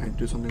car. Can I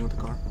do something with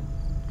the car?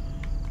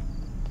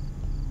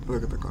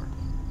 Look at the car.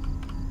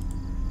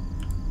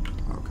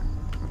 Okay.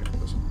 Okay,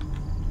 listen.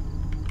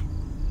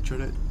 Try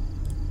to...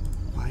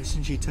 Why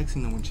isn't she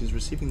texting them when she's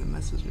receiving the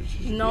messages?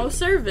 No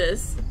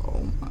service.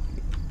 Oh my...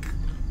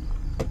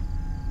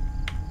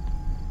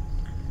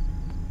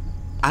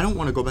 I don't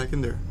want to go back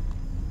in there.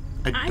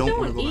 I don't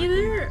want to go either, back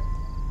in there.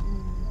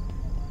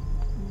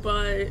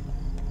 But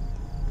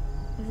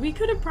We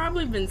could have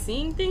probably been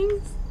seeing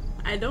things.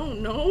 I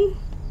don't know.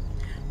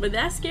 But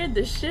that scared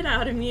the shit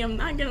out of me. I'm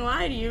not gonna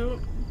lie to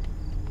you.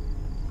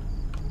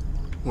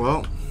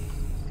 Well,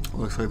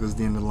 looks like this is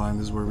the end of the line.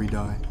 This is where we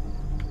die.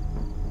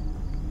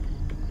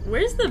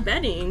 Where's the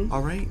bedding?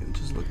 Alright,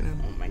 just look at him.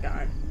 Oh my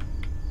god.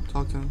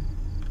 Talk to him.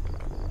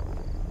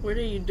 What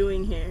are you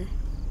doing here?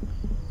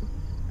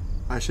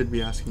 I should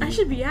be asking you. I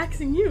should be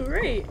asking you,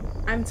 right?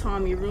 I'm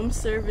Tommy, room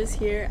service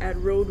here at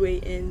Roadway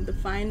Inn, the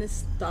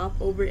finest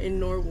stopover in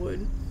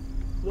Norwood.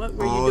 What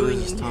were you doing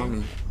this is in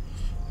Tommy.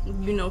 here?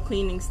 You know,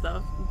 cleaning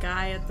stuff.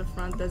 Guy at the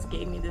front desk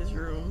gave me this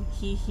room.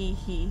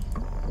 He.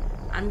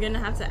 I'm gonna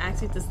have to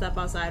ask you to step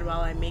outside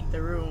while I make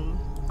the room.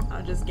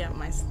 I'll just get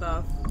my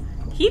stuff.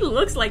 He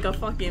looks like a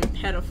fucking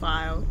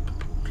pedophile.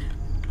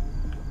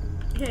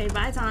 Okay,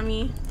 bye,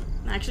 Tommy.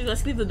 Actually,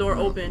 let's leave the door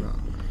open. No.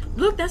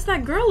 Look, that's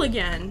that girl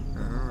again.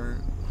 Alright.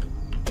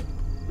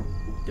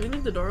 Do we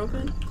leave the door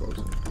open? Close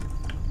it.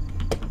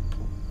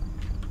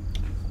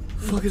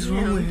 Fuck is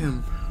wrong with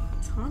him?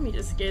 Tommy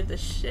just scared the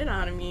shit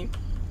out of me.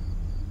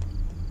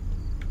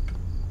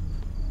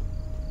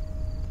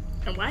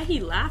 And why he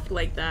laughed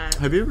like that?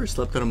 Have you ever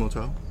slept at a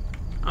motel?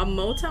 A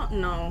motel?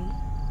 No.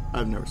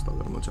 I've never slept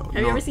at a motel.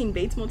 Have you ever seen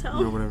Bates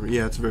Motel? Or whatever.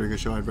 Yeah, it's a very good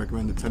show. I'd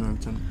recommend it 10 out of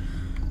 10.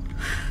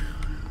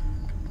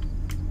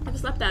 I've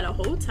slept at a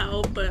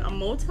hotel, but a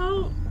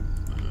motel?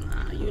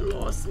 Nah, you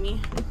lost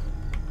me.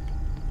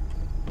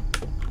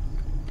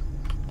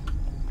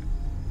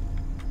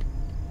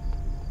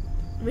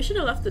 We should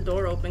have left the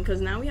door open, because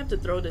now we have to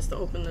throw this to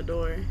open the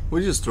door.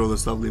 We just throw the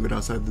stuff, leave it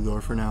outside the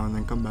door for now, and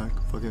then come back.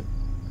 Fuck it.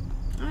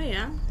 Oh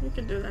yeah, we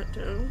could do that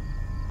too.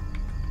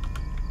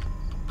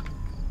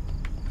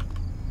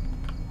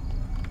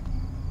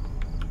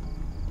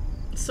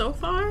 So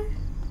far,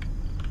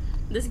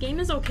 this game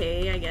is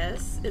okay, I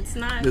guess. It's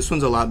not... This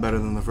one's a lot better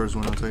than the first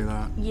one, I'll tell you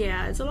that.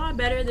 Yeah, it's a lot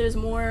better. There's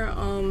more,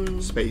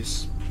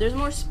 Space. There's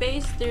more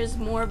space. There's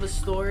more of a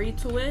story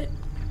to it.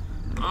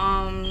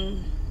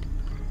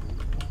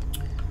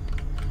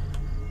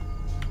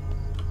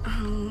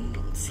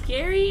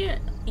 Scary,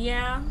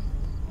 yeah.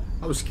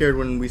 I was scared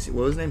when we see...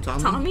 What was his name?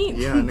 Tommy? Tommy?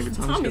 Yeah, nigga,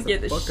 Tommy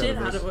scared the shit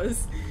out of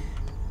us.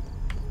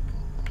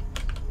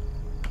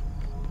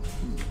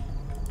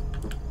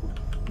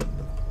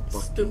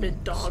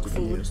 Stupid dog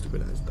food. Yeah,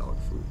 stupid ass dog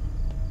food.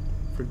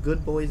 For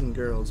good boys and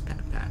girls, pat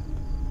pat.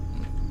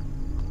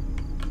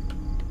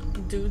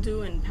 Doo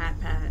doo and pat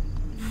pat.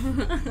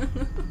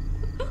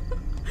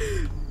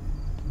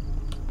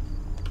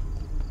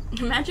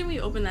 Imagine we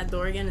open that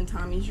door again and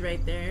Tommy's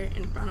right there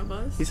in front of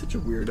us. He's such a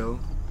weirdo.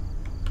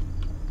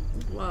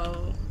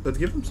 Whoa. Let's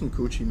give him some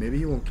coochie. Maybe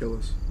he won't kill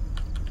us.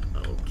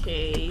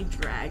 Okay,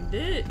 dragged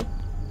it.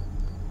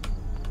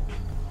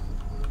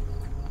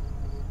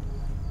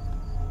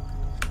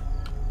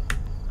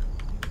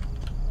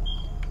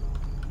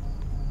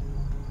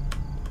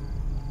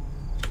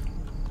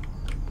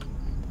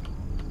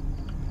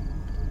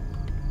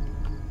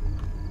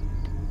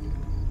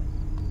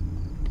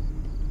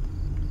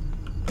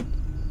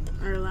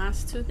 Our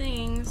last two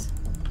things.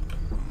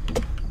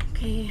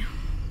 Okay.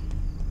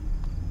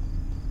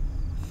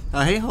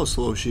 I hate how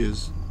slow she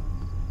is.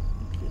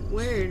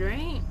 Weird,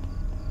 right?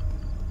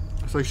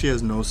 It's like she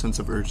has no sense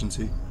of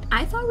urgency.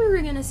 I thought we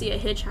were gonna see a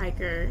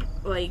hitchhiker.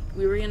 Like,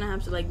 we were gonna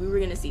have to, like, we were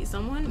gonna see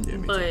someone. Yeah,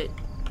 me but too.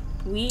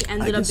 we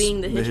ended up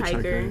being the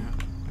hitchhiker.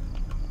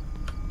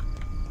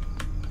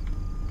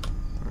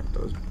 Alright,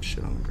 throw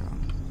shit on the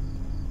ground.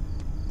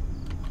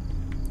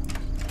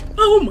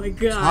 Oh my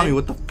god. Tommy,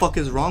 what the fuck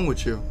is wrong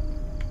with you?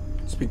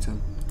 Speak to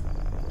him.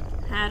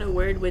 Had a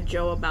word with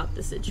Joe about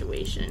the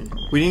situation.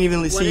 We didn't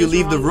even see you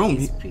leave the room.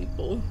 These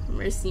people.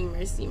 Mercy,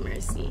 mercy,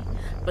 mercy.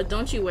 But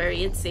don't you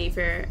worry, it's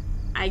safer.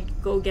 I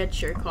go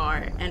get your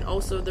car. And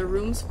also, the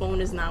room's phone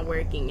is not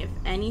working. If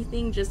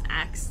anything, just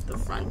ask the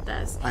front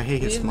desk. I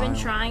hate his smile. We've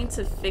been trying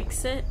to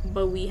fix it,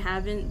 but we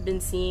haven't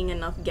been seeing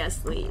enough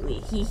guests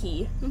lately. Hee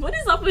hee. What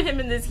is up with him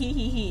in this hee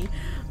hee hee?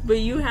 But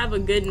you have a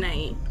good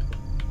night.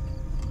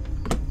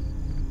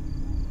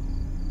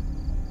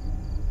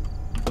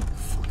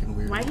 Fucking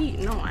weird. Why do you...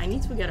 No, I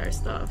need to get our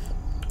stuff.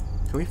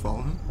 Can we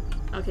follow him?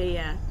 Okay,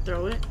 yeah.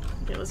 Throw it.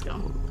 Okay, let's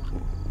go.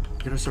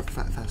 Get our stuff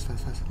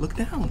fast. Look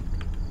down.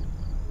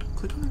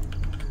 Click on it.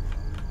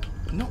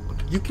 No,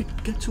 you could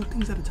get two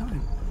things at a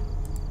time.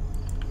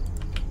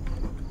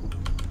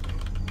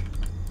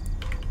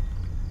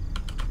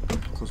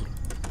 Close it.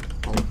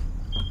 Follow him.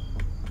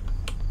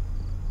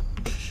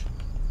 Shh.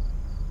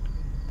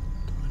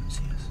 Don't let him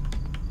see us.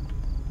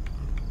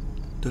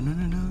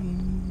 Dun-dun-dun-dun.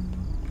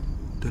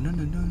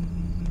 Dun-dun-dun-dun.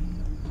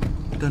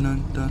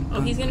 Dun-dun-dun.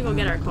 Oh, he's gonna go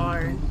get our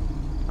car.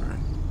 Alright.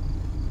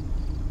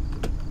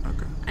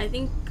 Okay. I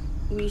think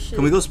we should...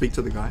 Can we go speak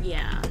to the guy?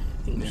 Yeah,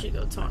 I think we should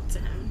go talk to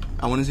him.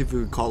 I want to see if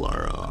we could call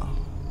our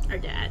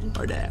Dad.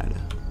 Our dad.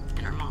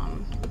 And our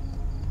mom.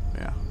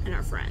 Yeah. And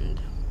our friend.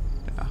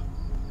 Yeah.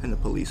 And the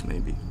police,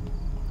 maybe.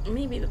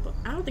 Maybe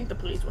I don't think the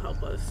police will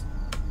help us.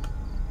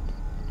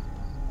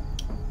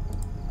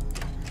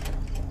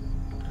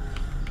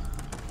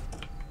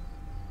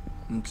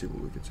 Let's see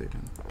what we could say to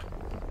him.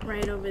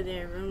 Right over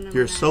there, room number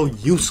You're 9. so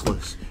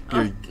useless.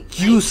 You're Okay,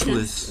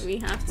 useless. We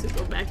have to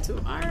go back to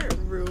our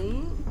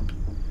room.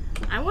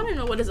 I want to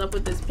know what is up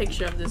with this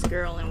picture of this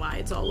girl and why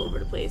it's all over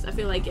the place. I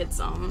feel like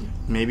it's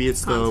Maybe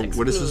it's the context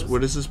what is this? clues.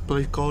 What is this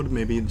place called?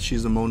 Maybe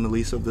she's the Mona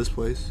Lisa of this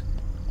place.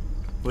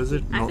 What is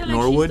it? I feel like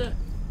Norwood.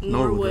 she's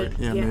Norwood. Right?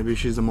 Yeah, maybe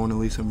she's the Mona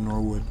Lisa of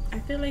Norwood. I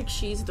feel like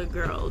she's the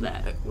girl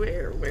that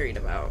we're worried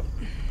about,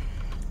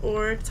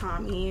 or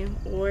Tommy,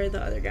 or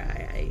the other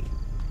guy. I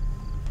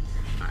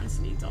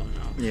honestly don't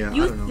know. Yeah,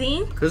 you I don't know.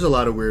 think? There's a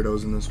lot of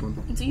weirdos in this one.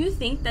 Do you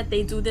think that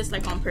they do this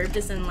like on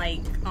purpose and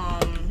like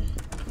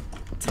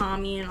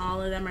Tommy and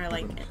all of them are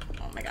like,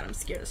 oh my god, I'm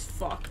scared as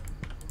fuck.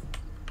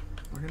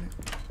 Look at it.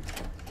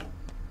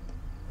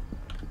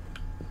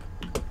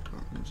 Oh,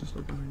 let me just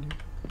look behind you.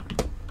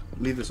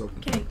 Leave this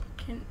open.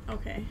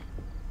 Okay.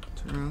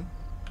 Turn around.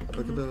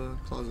 Look at the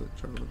closet,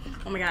 Charlie.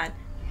 Oh my god.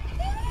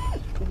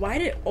 Why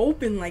did it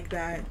open like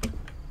that?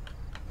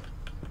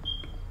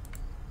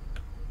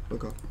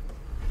 Look up.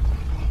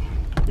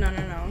 No.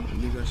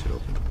 Leave that shit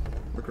open.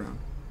 Look around.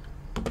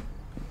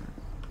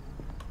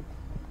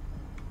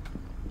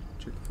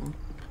 Check the phone.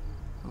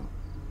 Oh.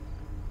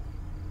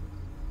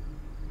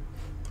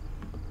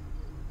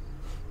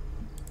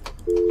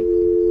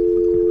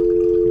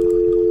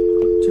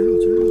 Turn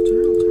around.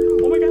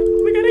 Oh my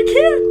god, I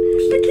can't.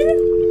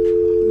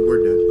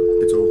 We're dead.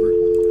 It's over.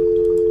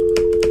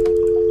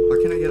 Why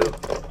can't I get up?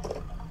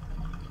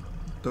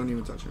 Don't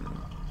even touch it right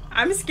now.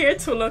 I'm scared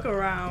to look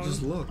around.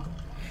 Just look.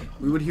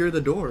 We would hear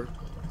the door.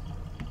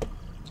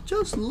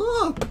 Just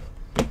look.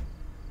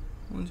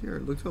 One's here.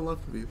 Look to the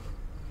left of you.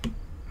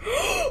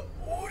 Who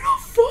the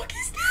fuck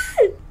is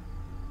that?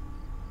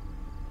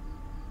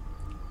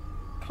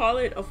 Call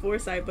it a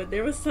foresight, but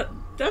there was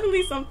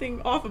definitely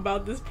something off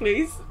about this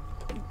place.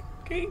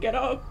 Okay, get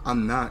up.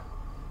 I'm not.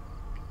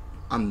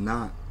 I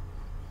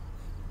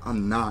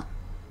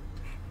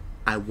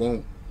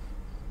won't.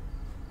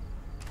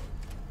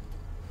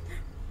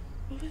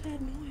 What was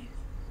that noise?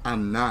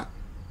 I'm not.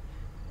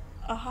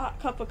 A hot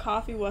cup of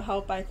coffee will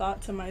help, I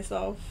thought to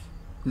myself.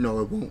 No,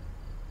 it won't.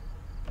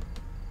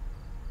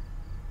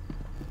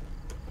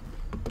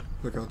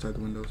 Look outside the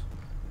windows.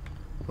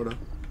 Hold up.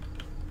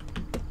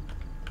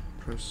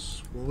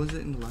 Press. What was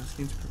it in the last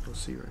game? Press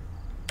C, right?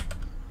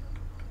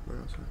 Look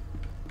outside.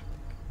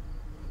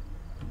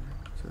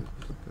 So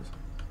just look this.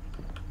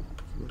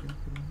 Keep looking.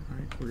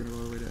 Alright, we're gonna go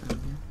all the way to M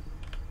here.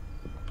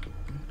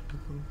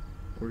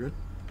 We're good?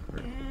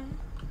 Alright.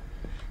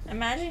 Yeah.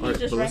 Imagine you Alright,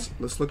 just but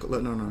let's look.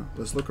 No.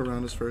 Let's look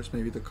around us first.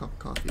 Maybe the cup of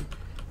coffee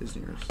is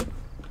near us.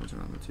 I'll turn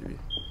on the TV.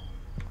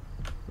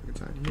 Look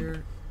inside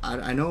here.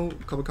 I know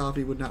a cup of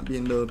coffee would not be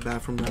in the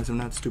bathroom, guys. I'm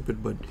not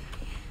stupid, but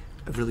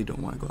I really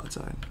don't want to go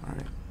outside.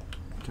 Alright.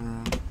 Turn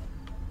around.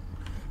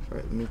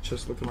 Alright, let me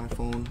just look at my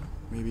phone.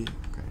 Maybe.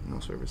 Okay,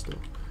 no service still.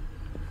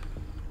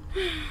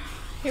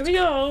 Here we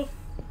go.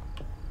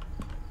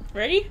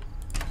 Ready?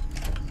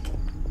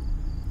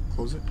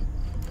 Close it.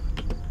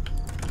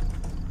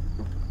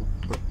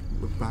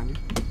 Look behind you.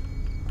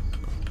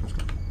 Let's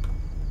go.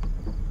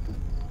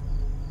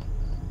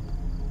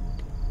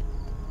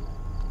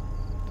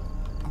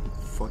 I'm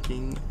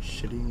fucking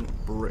shitting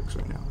bricks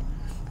right now.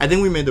 I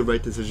think we made the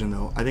right decision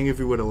though. I think if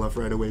we would have left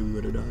right away, we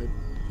would have died.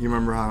 You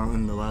remember how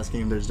in the last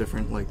game there's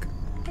different like...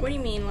 What do you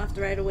mean left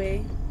right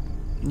away?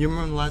 You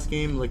remember in the last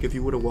game, like if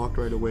you would have walked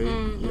right away?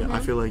 Yeah, I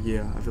feel like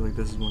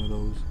this is one of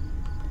those.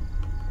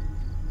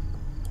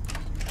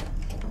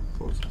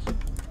 Close this.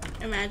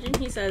 Imagine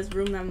he says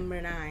room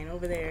number 9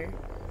 over there.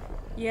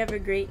 You have a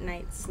great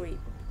night's sleep.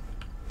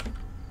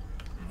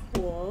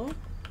 Cool.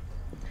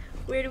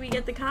 Where do we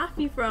get the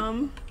coffee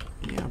from?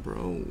 Yeah,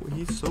 bro.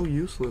 He's so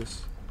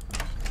useless.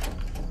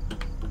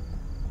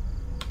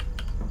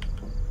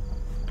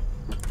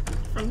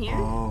 From here?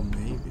 Oh,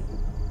 maybe.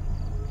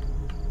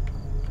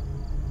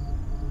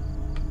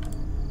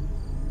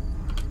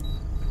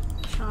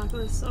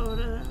 Chocolate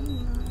soda.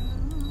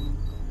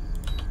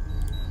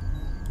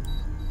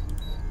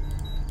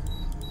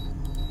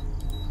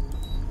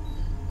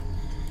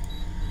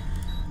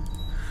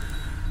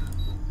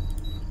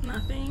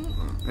 Nothing.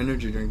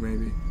 Energy drink,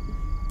 maybe.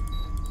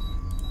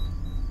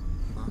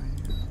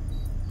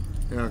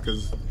 Yeah,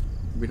 because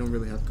we don't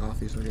really have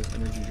coffee, so I guess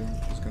energy drink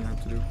is gonna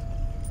have to do.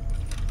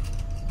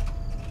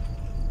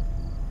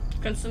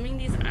 Consuming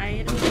these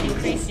items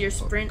increase your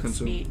sprint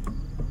speed.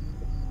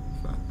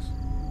 Facts.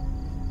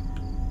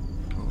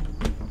 Oh.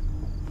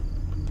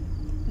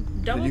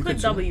 Double Did you click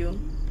consume W.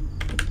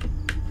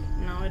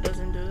 No, it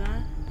doesn't do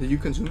that. Did you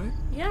consume it?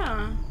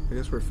 Yeah. I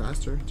guess we're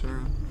faster. Turn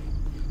around.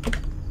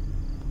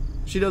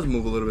 She does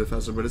move a little bit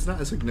faster, but it's not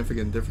a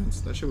significant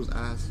difference. That shit was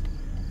ass.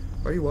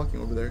 Why are you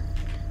walking over there?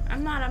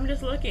 I'm not, I'm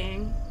just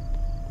looking.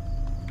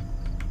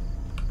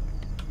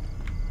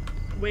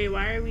 Wait,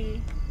 why are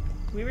we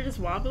were just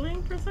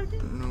wobbling for a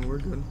second? No, we're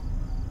good.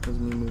 That's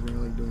me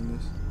moving, like doing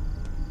this.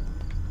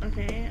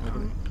 Okay,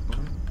 Open it.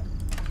 Open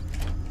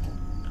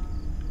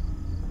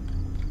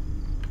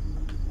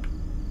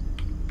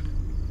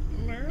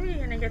where are we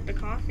gonna get the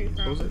coffee from?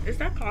 Close it. Is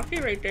that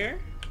coffee right there?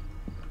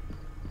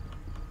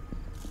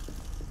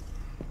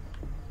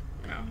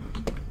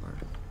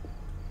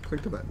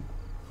 Click the button.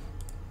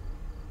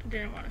 I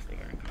didn't want to stick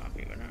in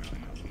coffee, but I don't know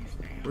how we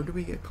stay. Where do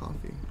we get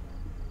coffee?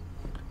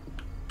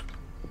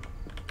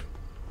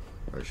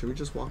 Alright, should we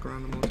just walk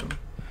around the motel?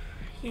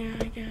 Yeah,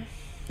 I guess.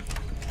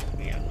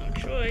 We have no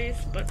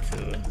choice but to.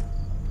 Alright.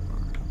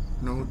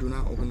 No, do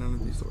not open none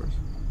of these doors.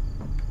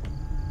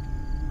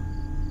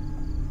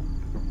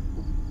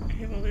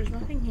 Okay, well, there's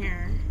nothing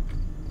here.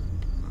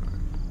 Alright.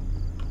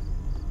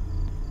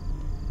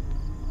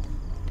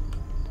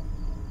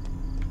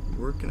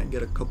 Where can I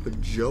get a cup of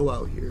Joe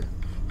out here?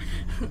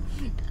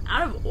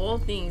 Out of all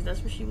things, that's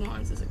what she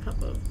wants is a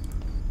cup of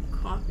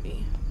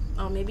coffee.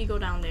 Oh, maybe go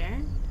down there?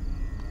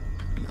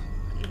 No.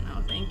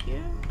 No, thank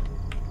you.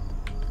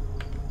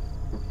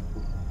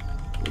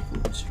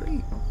 Look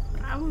straight.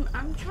 I'm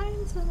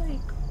trying to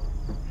like.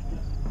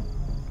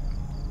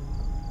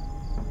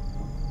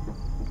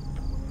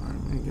 I'm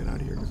gonna get out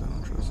of here because I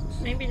don't trust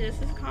this. Maybe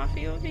this is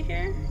coffee over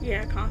here?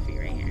 Yeah, coffee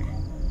right here.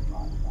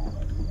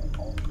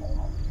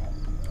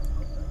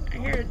 I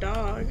hear a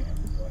dog.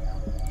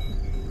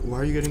 Why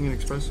are you getting an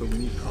espresso? We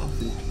need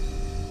coffee.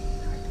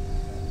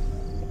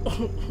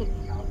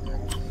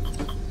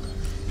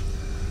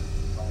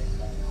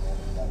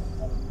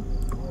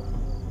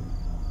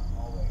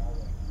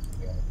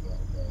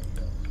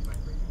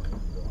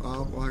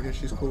 Oh, well, I guess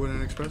she's cool with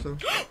an espresso.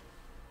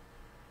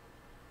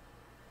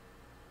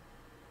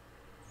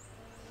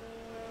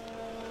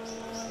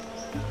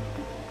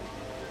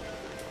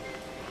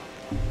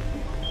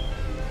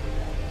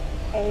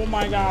 Oh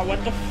my god,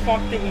 what the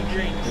fuck did we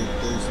drink?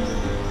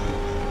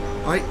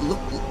 Alright, look,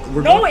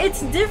 we're No, going.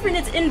 it's different,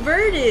 it's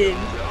inverted.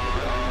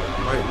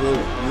 Alright, well,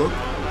 look.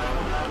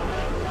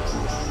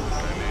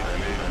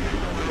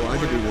 Well, I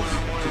could do this.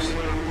 Just.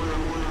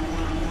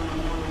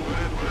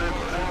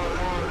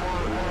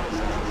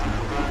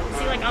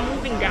 See, like, I'm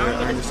moving down. I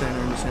understand,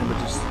 but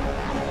just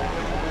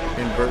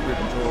invert your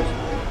controls.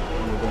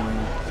 And we're going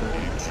to.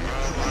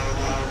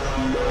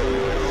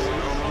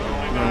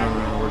 No,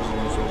 we're just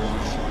going to slow down.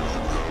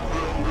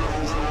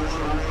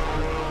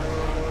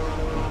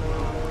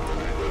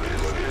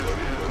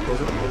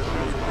 Close it.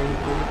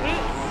 Wait.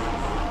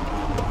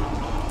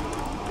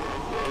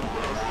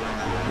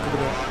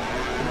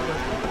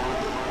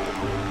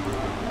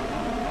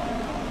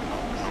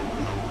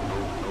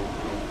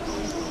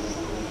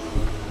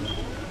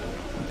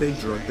 They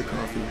drugged the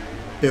coffee.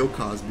 Bill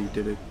Cosby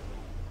did it.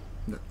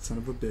 That son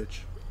of a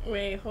bitch.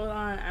 Wait, hold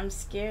on. I'm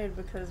scared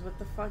because what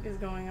the fuck is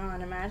going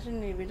on?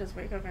 Imagine if we just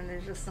wake up and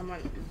there's just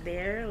someone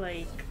there,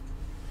 like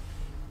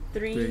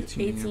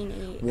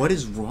 3:18. What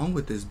is wrong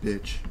with this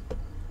bitch?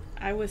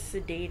 I was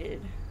sedated.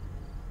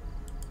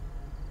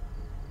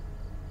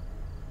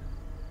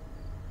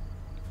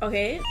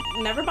 Okay,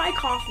 never buy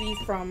coffee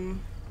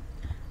from.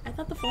 I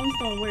thought the phones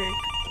don't work.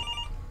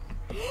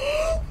 Who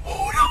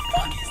the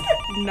fuck is that?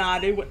 Nah,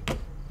 they would.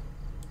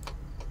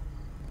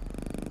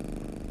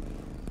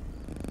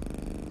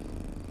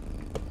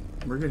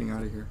 We're getting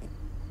out of here.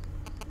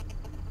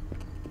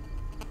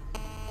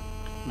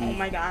 Oh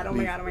my god, oh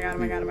my god, oh my god, oh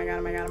my god, oh my god,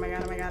 oh my god, oh my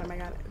god, oh my god, oh my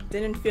god.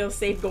 Didn't feel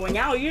safe going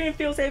out. You didn't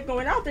feel safe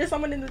going out. There's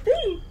someone in the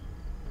thing.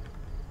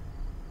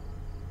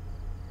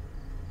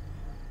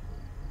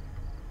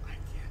 I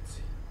can't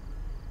see.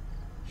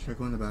 Should I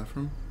go in the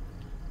bathroom?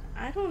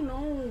 I don't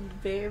know,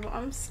 babe.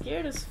 I'm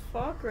scared as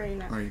fuck right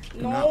now. Alright,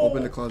 do No. not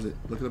open the closet.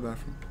 Look at the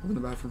bathroom. Open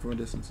the bathroom from a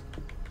distance.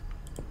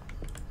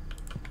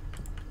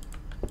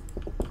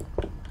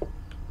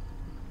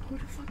 Who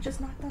the fuck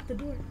just knocked out the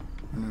door?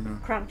 No.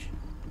 Crouch.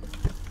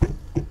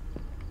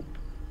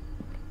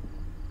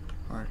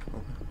 Alright,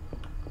 open.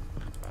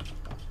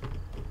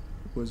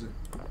 What is it?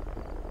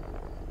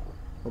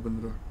 Open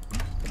the door.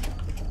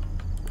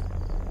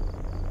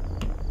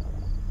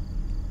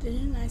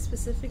 Didn't I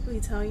specifically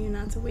tell you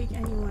not to wake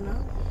anyone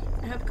up?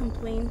 I have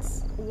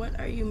complaints. What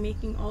are you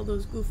making all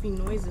those goofy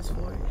noises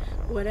for?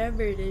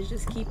 Whatever it is,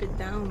 just keep it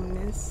down,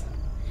 miss.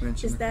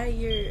 Is that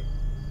your...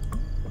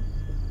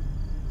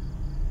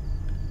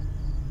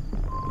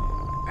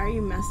 Are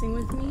you messing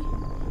with me?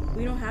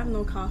 We don't have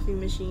no coffee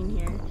machine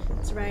here.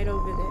 It's right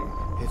over there.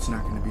 It's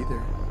not gonna be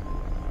there.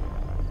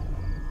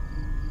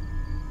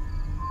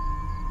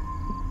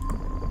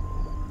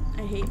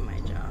 I hate my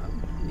job.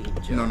 Leave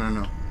Joe.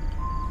 No.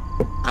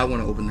 I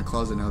want to open the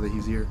closet now that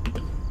he's here.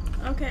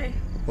 Okay.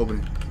 Open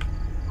it.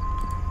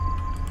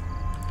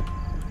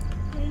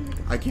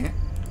 I can't?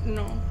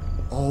 No.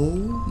 Oh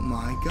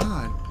my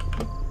god.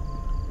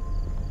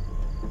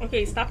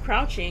 Okay, stop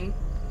crouching.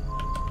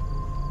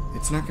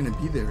 It's not gonna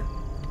be there.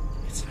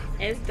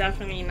 It's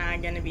definitely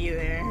not gonna be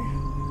there. Oh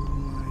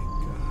my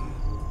god.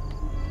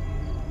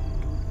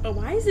 But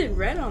why is it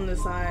red on the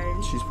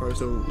side? She's probably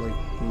still, like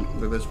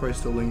there's probably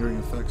still lingering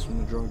effects from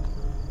the drug.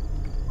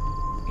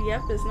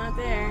 Yep, it's not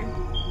there.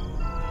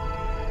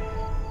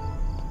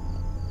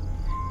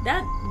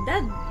 That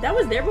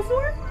was there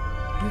before?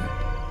 Yeah.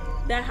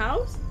 That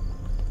house?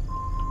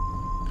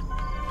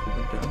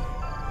 Okay.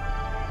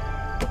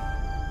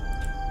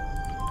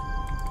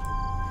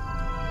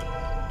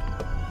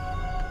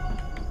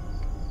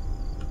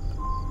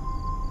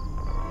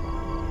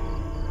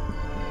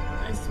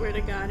 I swear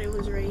swear to God, it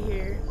was right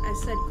here. I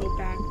said go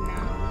back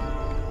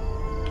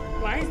now.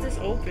 Why is this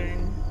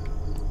open?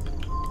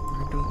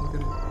 I don't look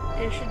at it.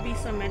 There should be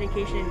some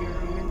medication in your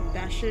room, and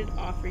that should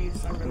offer you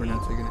some relief. We're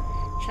not taking it.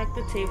 Check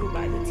the table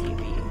by the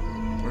TV.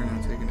 We're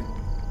not taking it.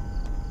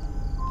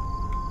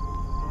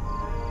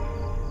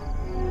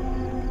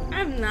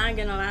 I'm not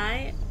gonna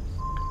lie.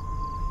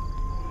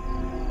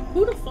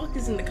 Who the fuck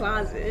is in the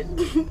closet?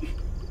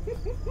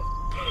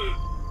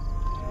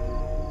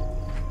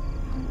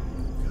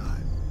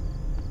 God.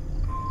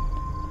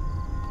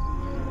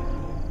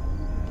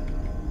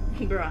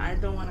 Bro, I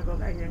don't want to go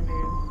back in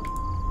there.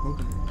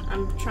 Open it.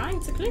 I'm trying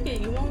to click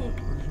it. You won't.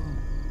 What's wrong?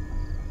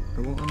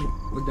 It won't let me.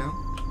 Look down.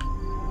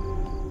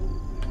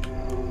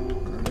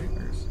 Alright, I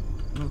guess.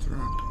 No, it's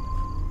around.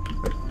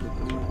 Wait, look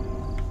this way.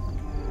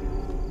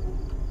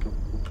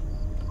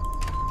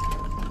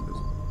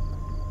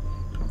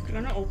 You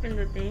gonna open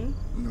the thing?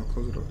 No,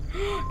 close the door.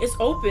 It's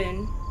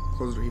open.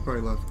 Close the door. He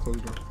probably left. Close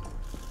the door.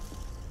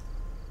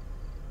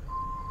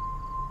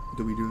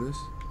 Do we do this?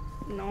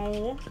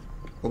 No.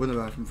 Open the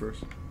bathroom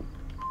first.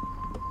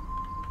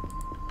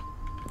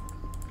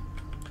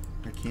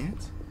 I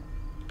can't?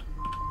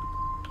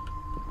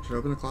 Should I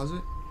open the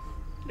closet?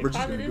 The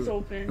closet is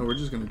open. No, we're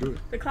just gonna do it.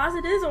 The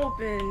closet is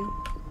open.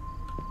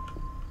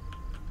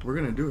 We're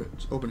gonna do it.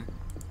 Just open it.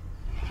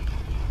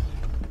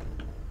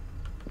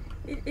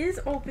 It is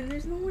open.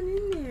 There's no one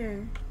in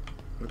there.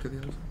 Look at the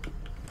other side.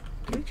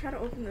 Let me try to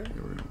open the... Yeah,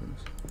 we're gonna open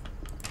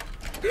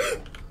this.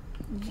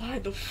 Why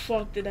the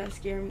fuck did that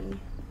scare me?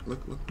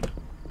 Look. Look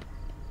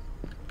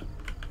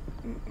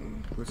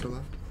to the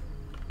left.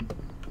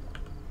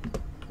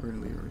 We're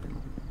gonna leave everything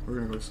open. We're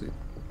gonna go to sleep.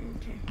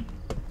 Okay.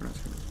 We're not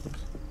taking this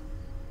place.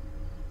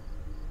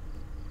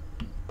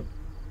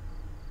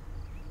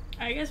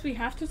 I guess we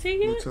have to take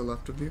Look it? to the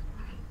left of you.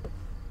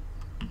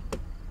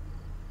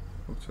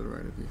 Look to the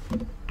right of you.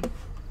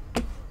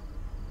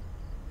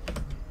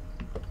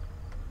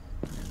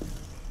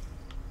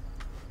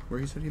 Where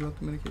he said he left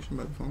the medication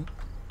by the phone?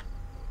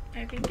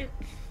 I think it's...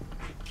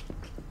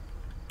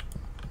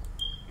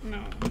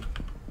 No.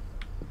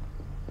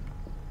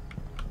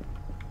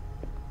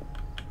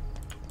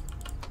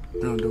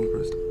 No, don't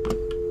press.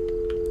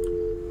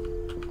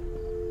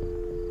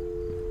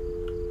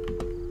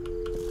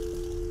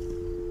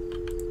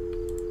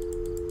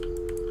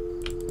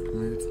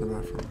 Maybe it's in the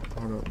bathroom.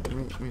 Hold up.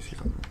 Let me see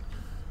something.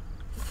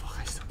 Fuck,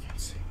 I still can't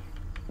see.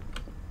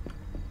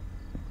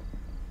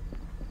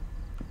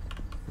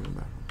 In the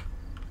bathroom.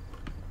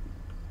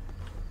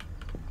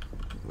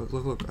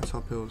 Look. I saw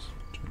pills.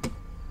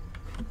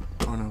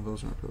 Oh no,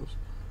 those aren't pills.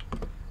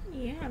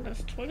 Yeah,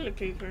 that's toilet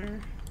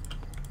paper.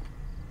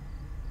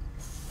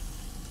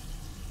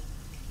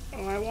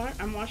 Oh,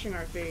 I'm washing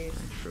our face.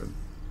 I should.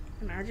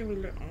 Imagine we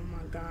look. Oh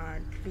my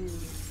God,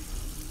 please.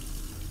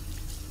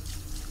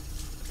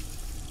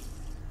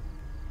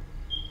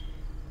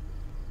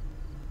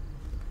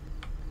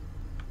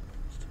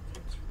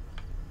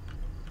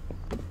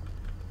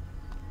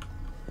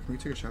 Can we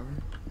take a shower?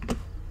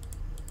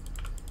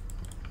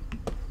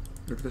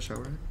 Look at the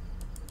shower head?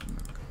 No,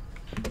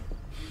 okay.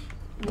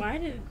 Why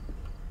did...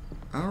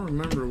 I don't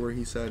remember where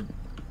he said.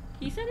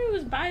 He said it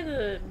was by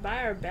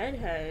our bed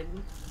head.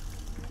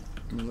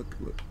 I mean, look.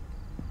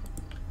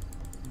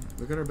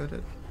 Look at our bed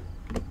head.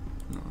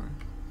 No, alright.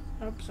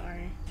 Oh,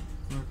 sorry.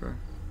 Okay.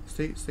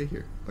 Stay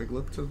here. Like,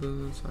 look to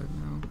the side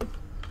now.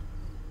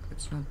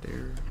 It's not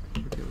there.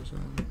 Look at the other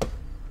side.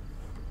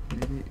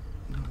 Maybe.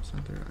 No, it's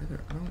not there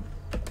either. I don't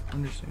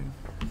understand.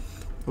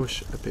 I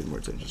wish I paid more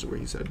attention to what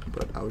he said,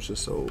 but I was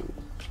just so...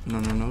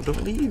 No,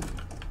 don't leave.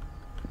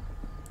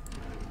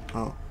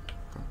 Oh.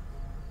 Okay.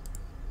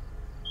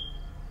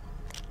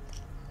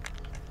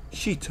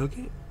 She took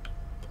it?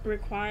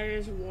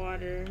 Requires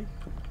water.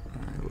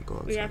 Alright, we'll go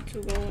outside. We have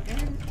to go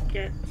and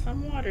get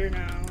some water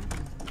now.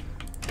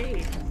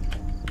 Hey.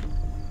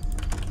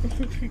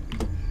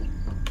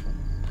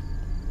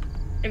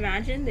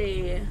 Imagine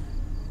they...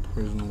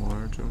 Poison the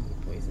water, too.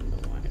 Poison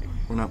the water.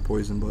 Well, not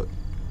poison, but...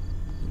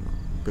 You know,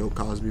 Bill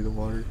Cosby the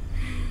water.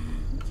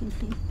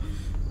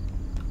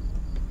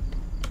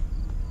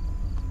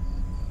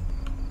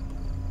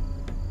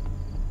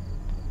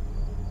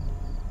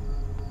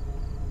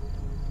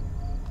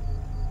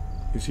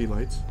 You see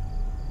lights?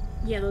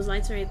 Yeah, those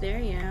lights are right there,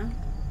 yeah.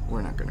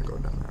 We're not gonna go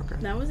down there,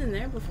 okay? That wasn't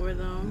there before,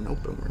 though.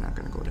 Nope, and we're not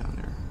gonna go down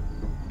there.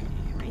 Okay,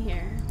 right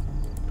here.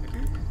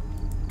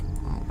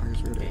 Oh, I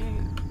guess we're Okay.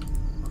 there.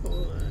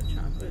 Cola,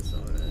 chocolate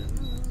soda.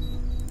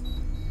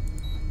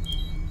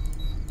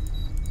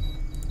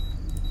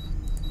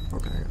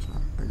 Okay, I guess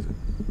not. Exit.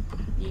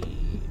 Okay.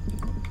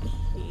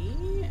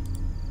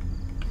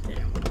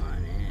 Didn't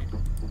want it.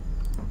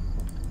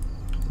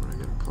 We're gonna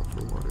get a cup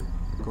for water.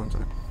 Go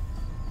inside.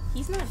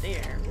 He's not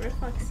there. Where the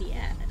fuck's he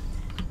at?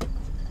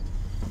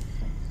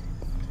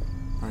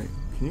 Alright,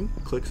 can you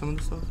click some of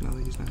the stuff now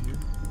that he's not here?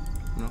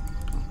 No?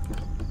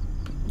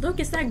 Look,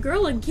 it's that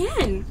girl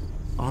again!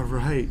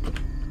 Alright.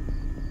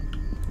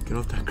 Get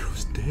off that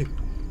girl's dick.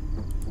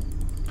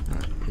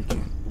 Alright, you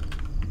can.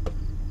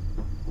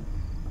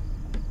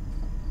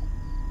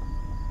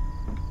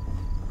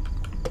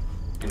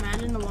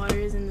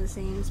 is in the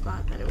same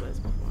spot that it was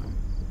before.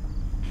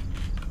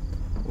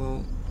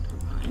 Well,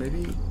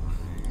 maybe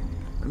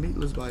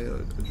let's buy a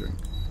drink.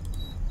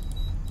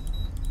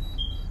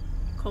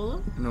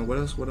 Cola? No, what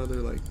else? What other,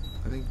 like,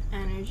 I think...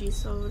 Energy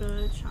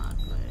soda,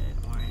 chocolate,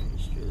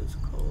 orange juice,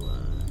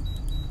 cola,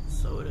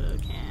 soda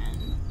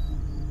can,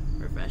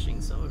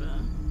 refreshing soda.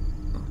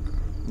 Okay.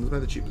 Let's buy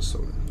the cheapest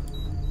soda.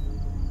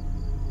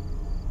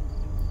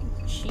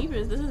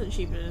 Cheapest? This is the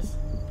cheapest.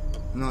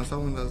 No, I saw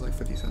one that was like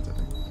 50 cents, I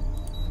think.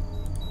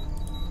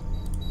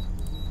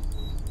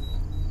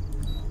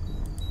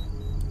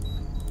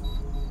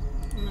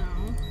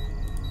 No.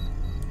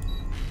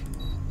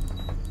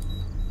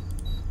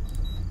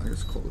 I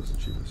guess cola is the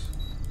cheapest.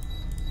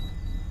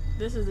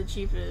 This is the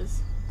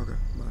cheapest. Okay,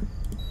 bye.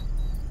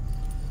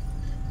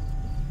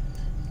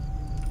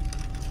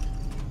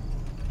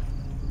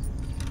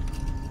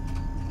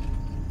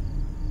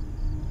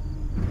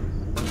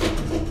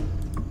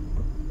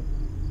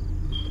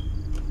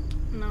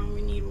 No,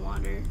 we need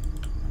water.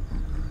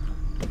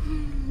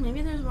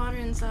 Maybe there's water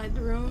inside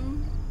the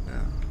room.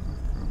 Yeah.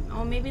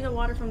 Oh, maybe the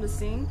water from the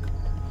sink.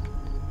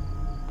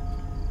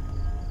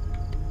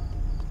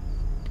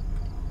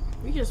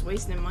 We're just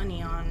wasting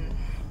money on...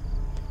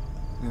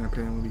 Yeah,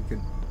 apparently we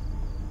could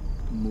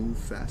move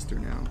faster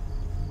now.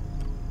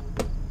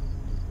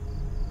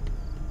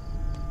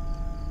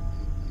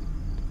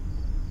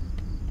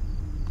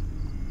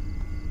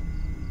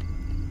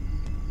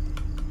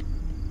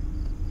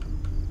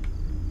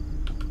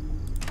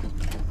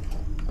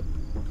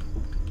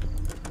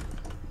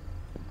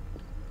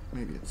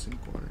 Maybe it's sink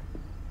water.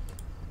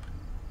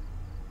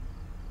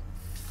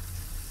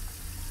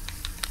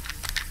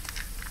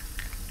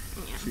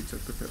 Yeah. She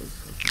took the pills.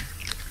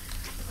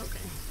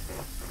 Okay.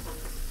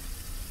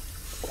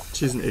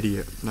 She's an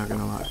idiot, not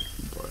gonna lie,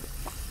 but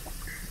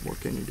what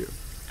can you do?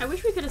 I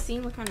wish we could have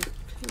seen what kind of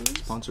pills.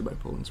 Sponsored by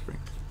Poland Spring.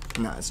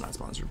 Nah, it's not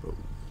sponsored, but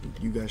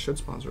you guys should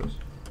sponsor us.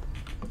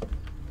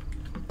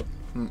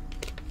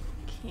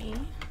 Okay.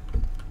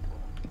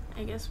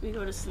 I guess we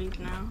go to sleep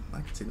now.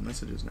 I can see the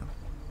messages now.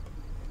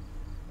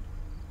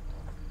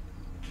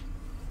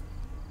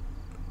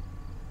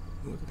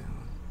 Look at that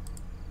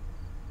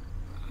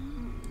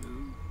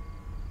one.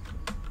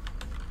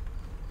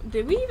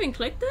 Did we even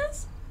click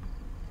this?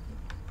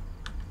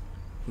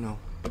 No.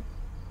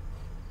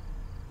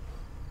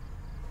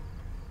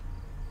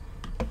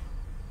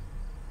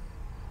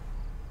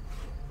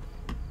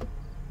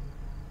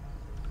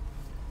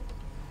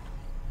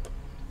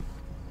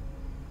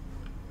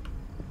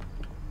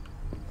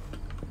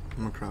 I'm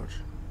gonna crouch.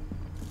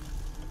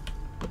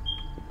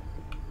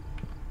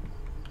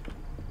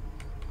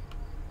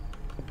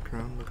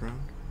 Look around.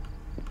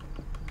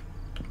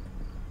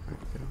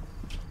 Alright, get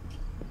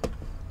up.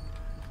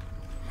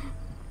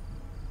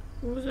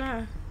 What was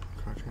that?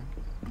 Crouching.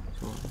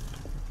 So,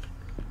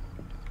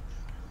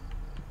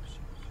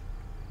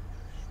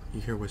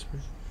 you hear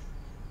whispers?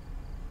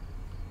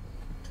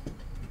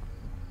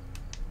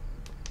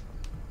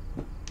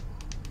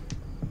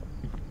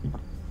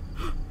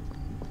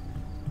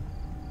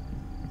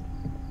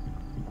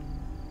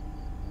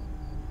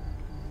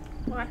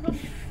 What the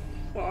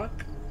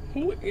fuck?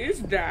 Who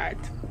is that?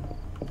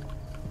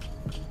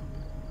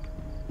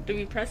 Do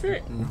we press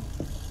it? No.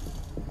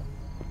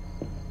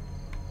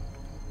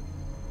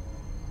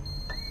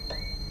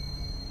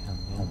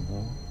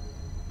 Hello.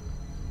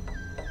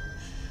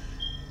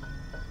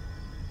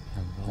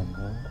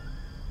 Hello.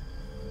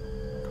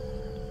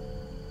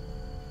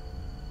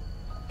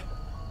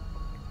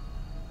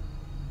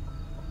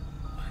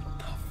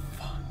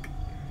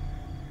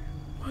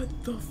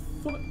 What the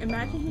fuck?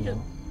 Imagine he just...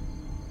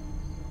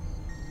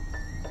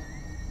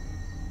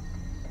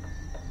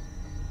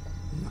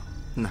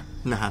 No,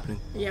 not happening.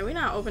 Yeah, we're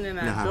not opening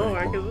that Not door.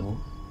 happening.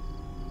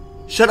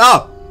 'Cause Shut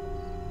up!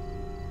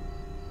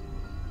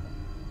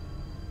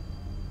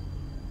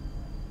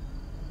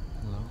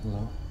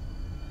 Hello.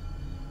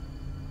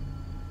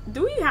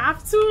 do we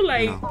have to?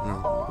 Like...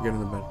 No, get in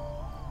the bed.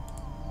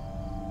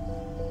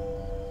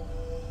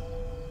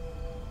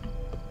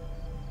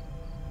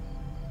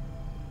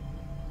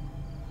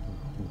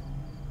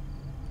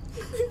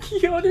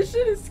 Yo, this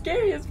shit is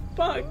scary as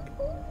fuck.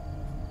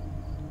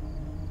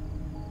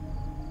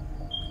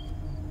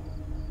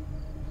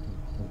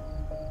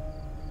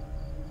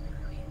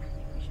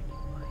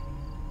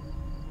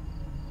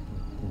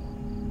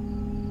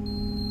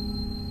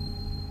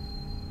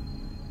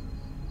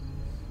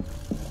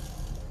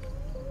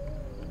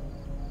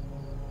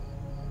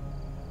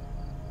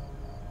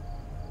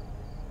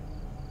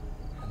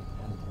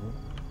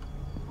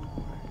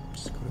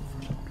 Just go to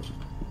the front door.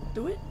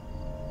 Do it?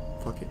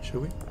 Fuck it,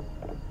 should we?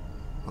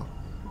 Oh,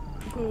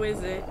 Who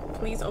is it?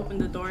 Please open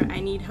the door. I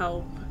need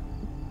help.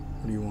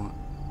 what do you want?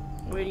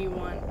 What do you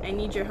want? I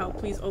need your help.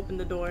 Please open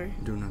the door.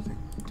 Do nothing.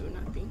 Do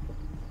nothing.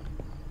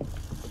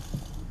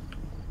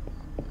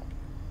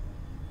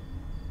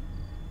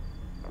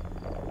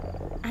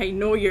 I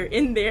know you're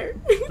in there.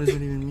 What does that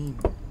even mean?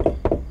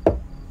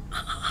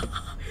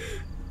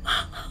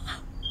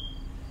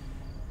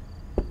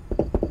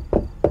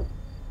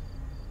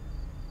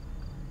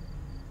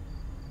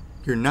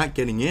 You're not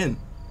getting in.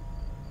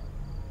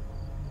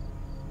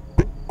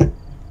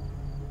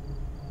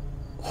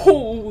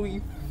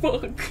 Holy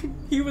fuck.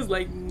 He was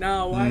like,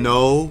 no.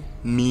 No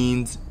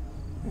means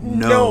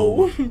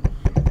no.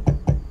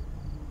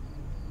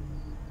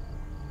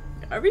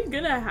 Are we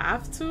gonna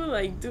have to,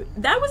 like, do...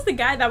 That was the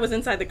guy that was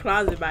inside the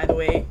closet, by the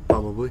way.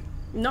 Probably.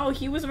 No,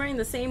 he was wearing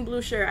the same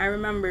blue shirt, I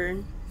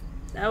remember.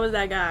 That was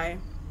that guy.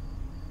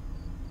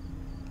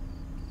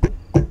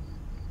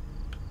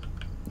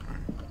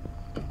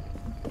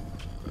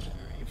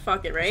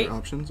 Fuck it, right? Is there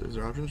options? Is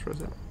there options for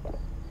us?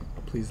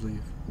 Please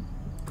leave.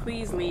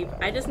 Please leave.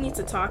 I just need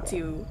to talk to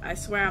you. I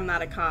swear I'm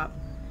not a cop.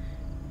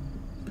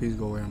 Please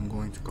go away. I'm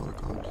going to call the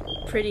cops.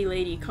 Pretty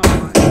lady, come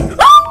on. Oh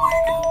my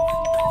god!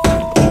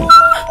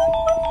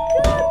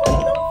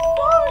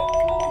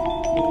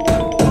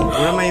 What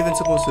am I even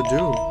supposed to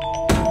do?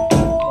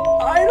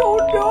 I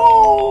don't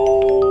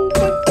know,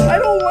 but I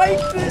don't like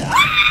this.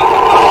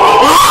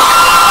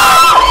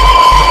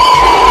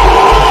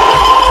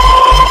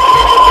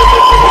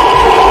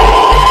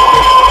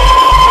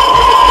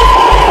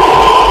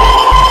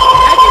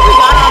 I think we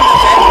got on the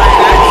bed by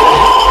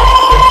accident.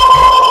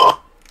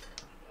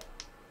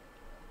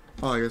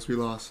 Oh, I guess we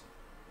lost.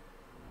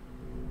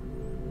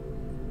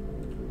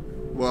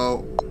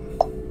 Well,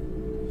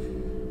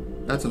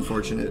 that's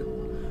unfortunate.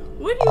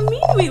 What do you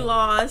mean we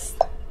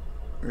lost?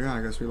 Yeah,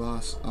 I guess we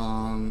lost.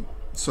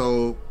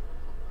 So,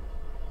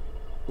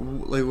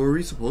 like, were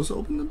we supposed to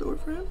open the door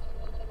for him?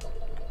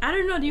 I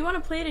don't know. Do you want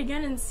to play it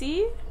again and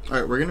see?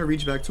 Alright, we're gonna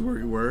reach back to where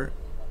we were,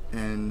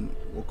 and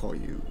we'll call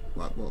you.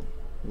 Well,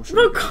 we'll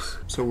show you guys.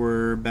 So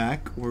we're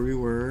back where we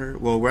were.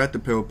 Well, we're at the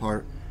pill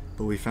part,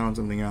 but we found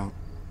something out.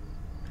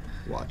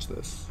 Watch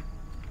this.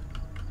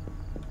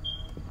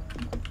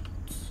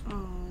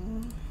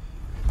 Oh.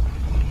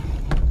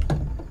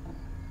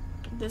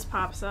 This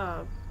pops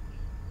up.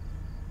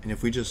 And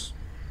if we just...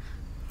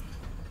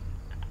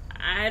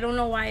 I don't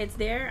know why it's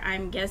there.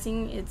 I'm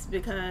guessing it's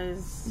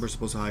because... We're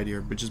supposed to hide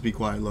here, but just be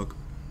quiet, look.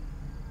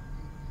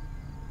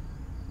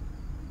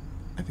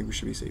 I think we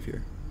should be safe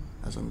here,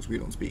 as long as we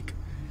don't speak.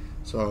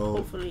 So,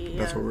 hopefully,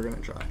 that's yeah. what we're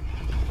gonna try.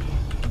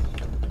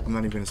 I'm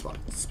not even gonna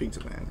speak to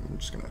the man. I'm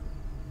just gonna...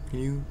 Can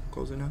you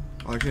close it now?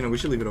 Oh, actually, no, we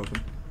should leave it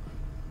open.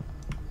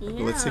 Yeah.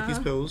 But let's take these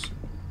pills.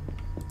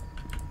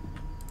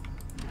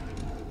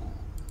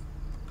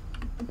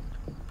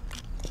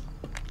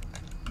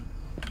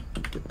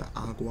 Get the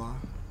agua.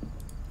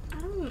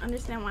 I don't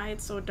understand why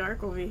it's so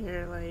dark over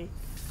here. Like,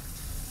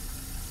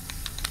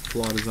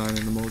 Flaw design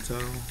in the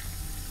motel.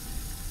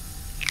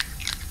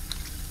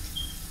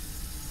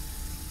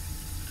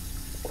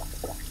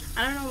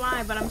 I don't know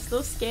why, but I'm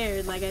still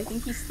scared. Like, I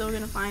think he's still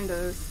gonna find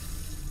us.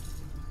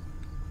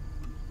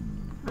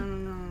 I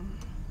don't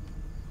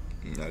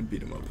know. I'd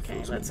beat him up.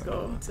 Okay, let's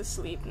go to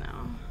sleep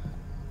now.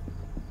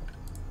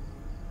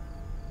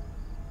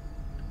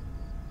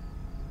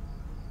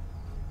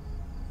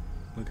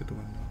 Look at the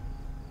window.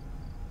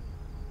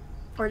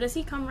 Or does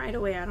he come right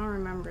away? I don't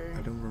remember.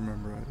 I don't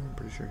remember either. I'm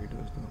pretty sure he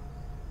does though.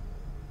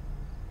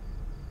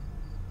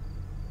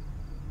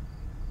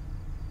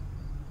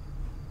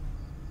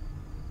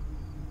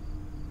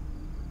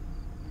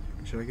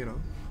 Should I get up?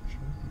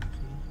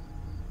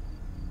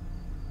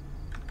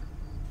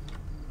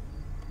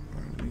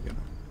 Alright, let me get up.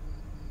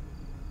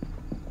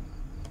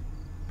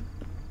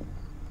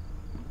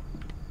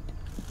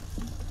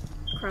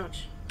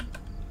 Crouch.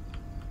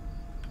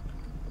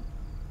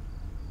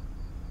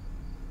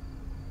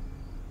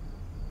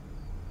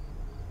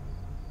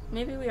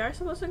 Maybe we are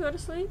supposed to go to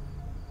sleep?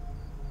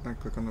 I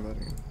click on the bed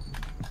again.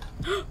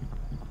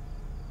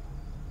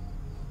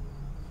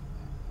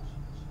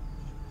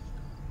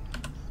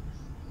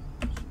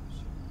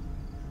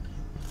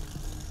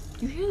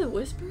 You hear the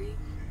whispering?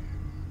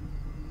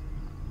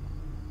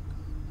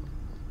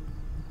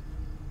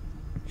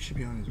 He should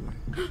be on his way.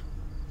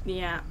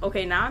 Yeah.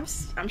 Okay, now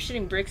I'm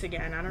shooting bricks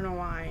again. I don't know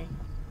why.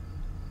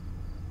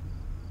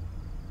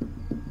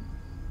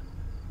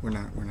 We're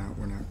not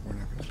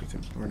gonna speak to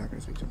him. We're not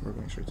gonna speak to him. We're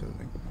going straight to the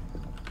thing.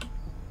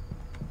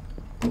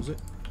 Close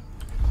it.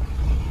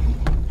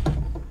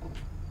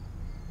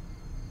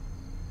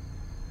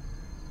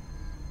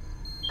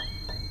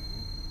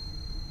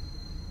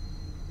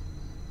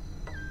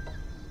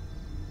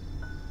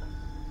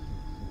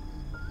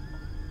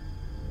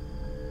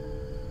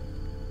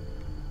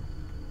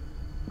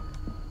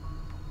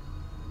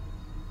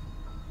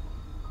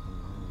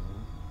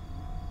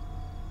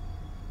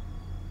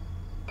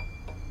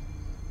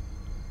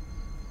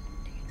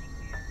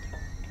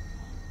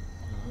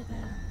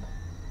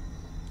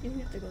 You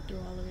have to go through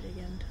all of it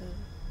again to...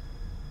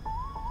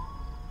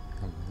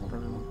 What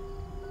do you want?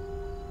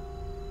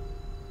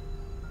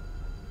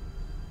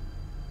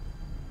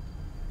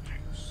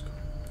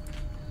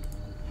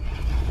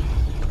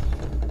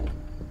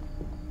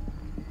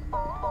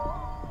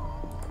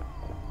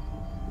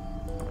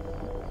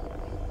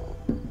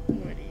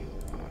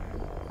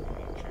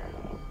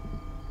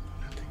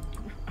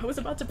 I was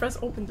about to press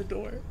open the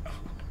door.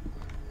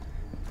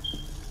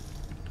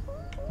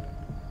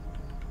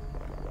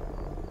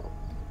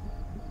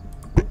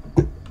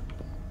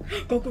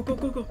 Go, go, go,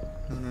 go, go.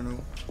 No.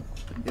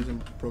 He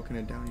hasn't broken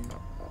it down yet.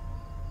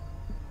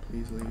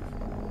 Please leave.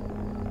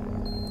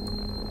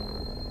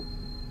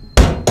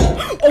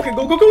 Okay,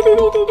 go, go, go, go,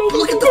 go, go, go.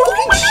 Look at the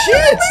fucking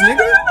shit,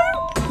 nigga!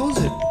 Close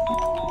it.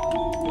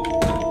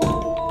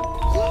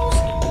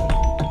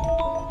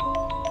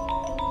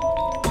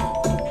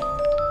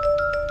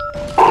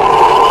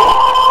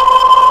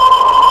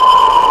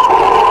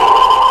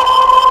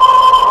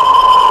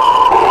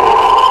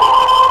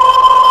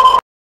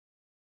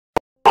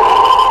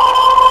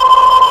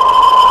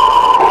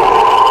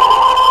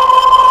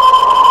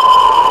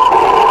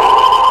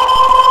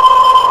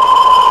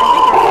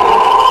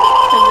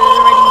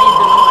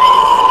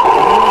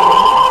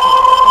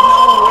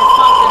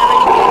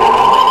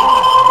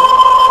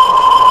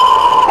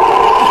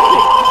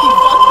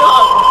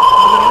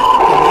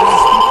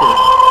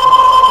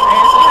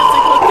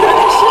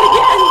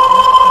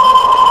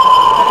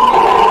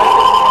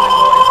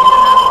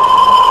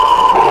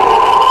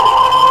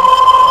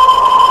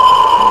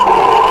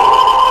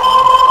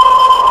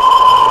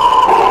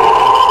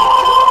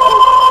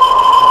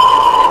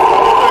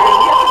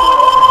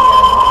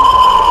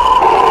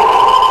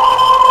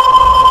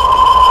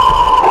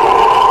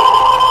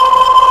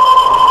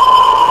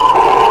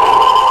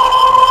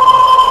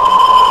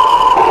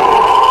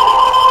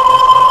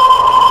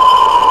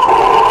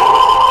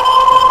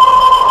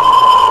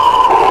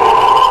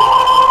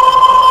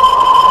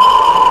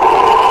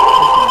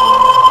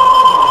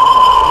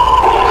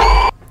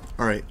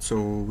 So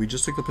we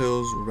just took the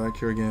pills, we're back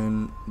here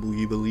again.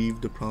 We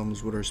believe the problem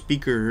is with our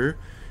speaker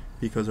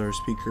because our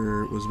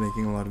speaker was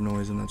making a lot of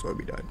noise and that's why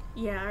we died.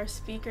 Yeah, our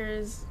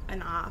speaker's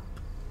an op.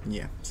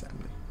 Yeah,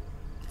 sadly.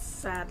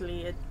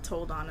 Sadly, it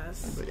told on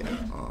us. But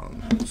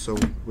yeah, so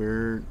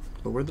we're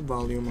lowered the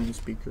volume on the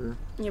speaker.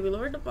 Yeah, we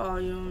lowered the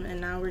volume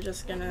and now we're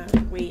just gonna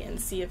wait and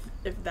see if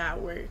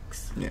that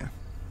works. Yeah.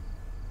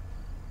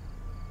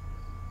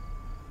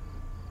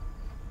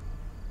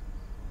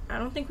 I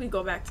don't think we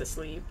go back to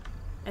sleep.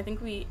 I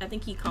think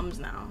he comes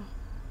now.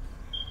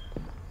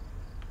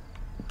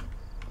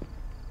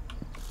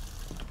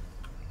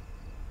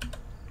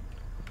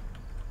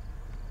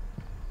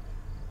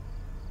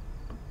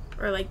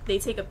 Or like they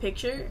take a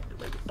picture.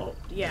 Like, oh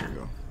yeah. There you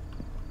go.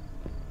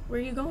 Where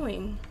are you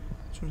going?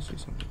 I just want to see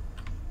something.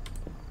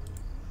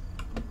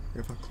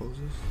 If I close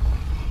this.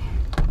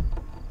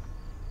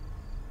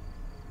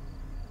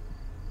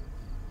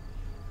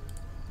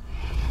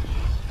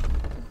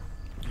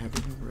 Have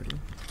you ready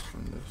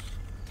on this?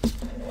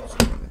 So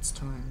when it's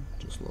time,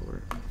 just lower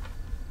it.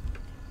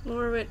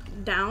 Lower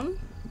it down?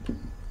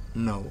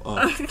 No,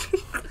 up.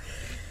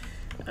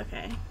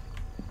 Okay.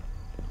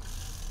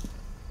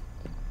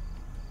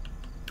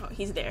 Oh,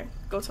 he's there.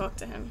 Go talk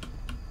to him.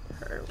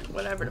 Her,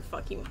 whatever the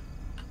fuck you.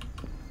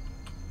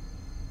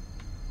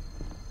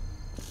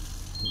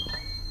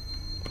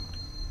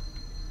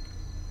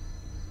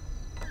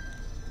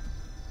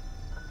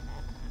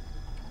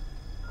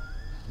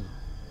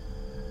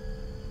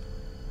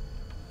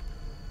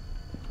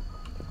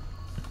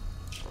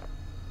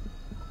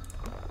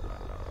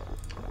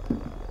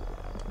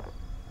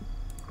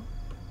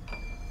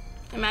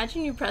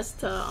 Imagine you press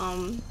to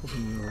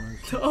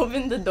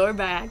open the door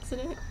by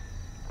accident.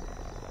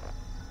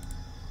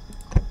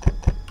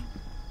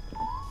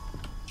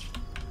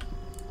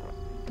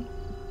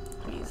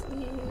 Please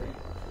leave.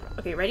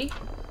 Okay, ready?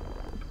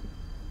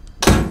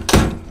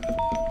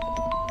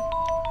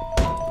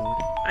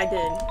 I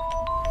did.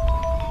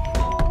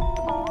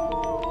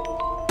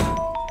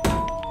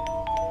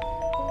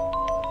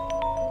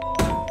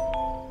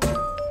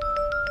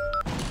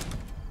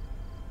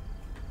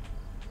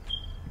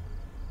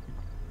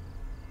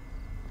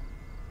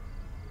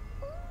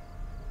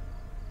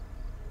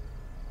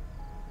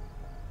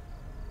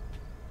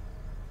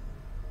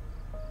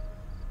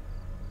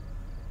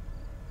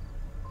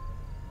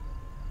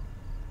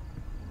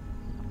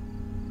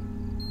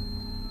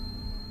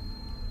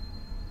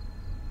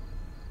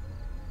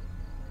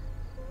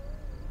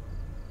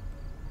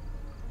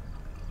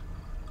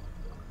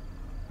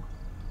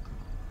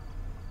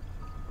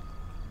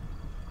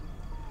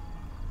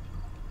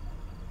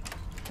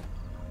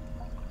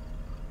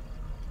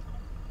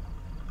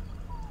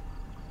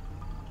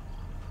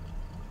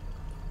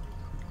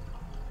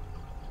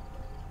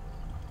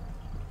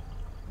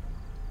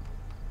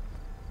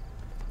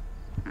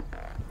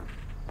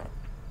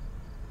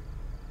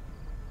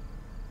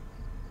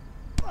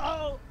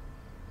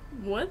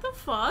 What the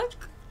fuck?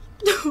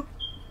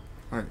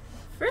 Alright.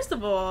 First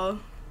of all,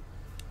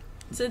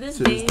 to this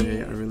To day, this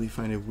day, I really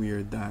find it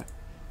weird that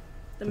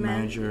the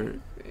manager,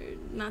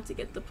 not to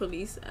get the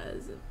police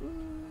as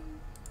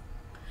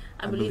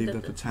I believe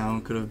that the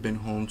town could have been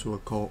home to a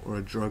cult or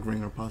a drug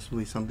ring or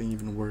possibly something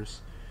even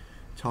worse.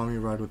 Telling me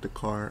to ride with the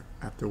car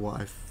after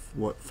what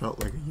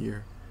felt like a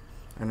year.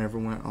 I never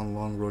went on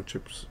long road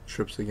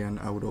trips again.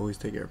 I would always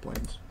take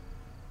airplanes.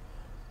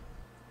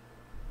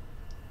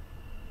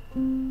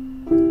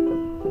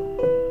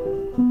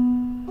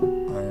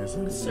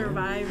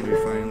 Survived. We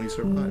finally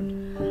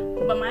survived.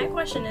 But my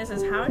question is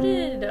how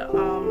did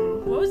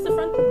what was the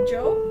front?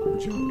 Joe?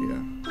 Joe,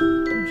 yeah.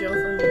 jail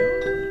from you.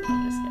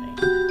 I'm just kidding.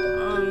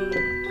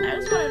 I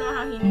just want to know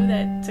how he knew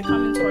that to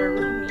come into our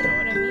room. You know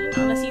what I mean?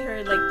 Unless he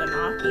heard like the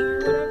knocking or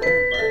whatever.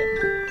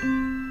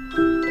 But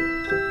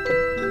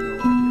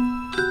No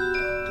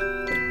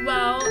idea.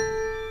 well,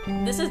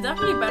 this is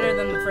definitely better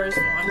than the first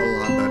one. A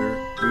lot better.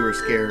 We were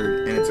scared,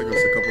 and it took us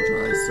a couple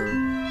tries, so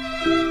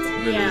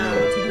really Yeah.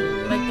 know what to do.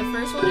 Like the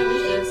first one, it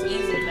was just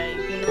easy. Like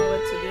you know what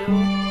to do,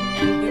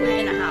 and we were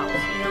in a house.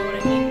 You know what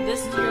I mean?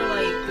 This you're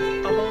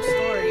like a whole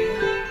story.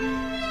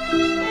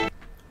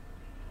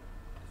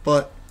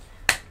 But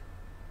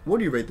what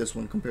do you rate this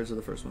one compared to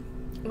the first one?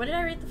 What did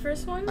I rate the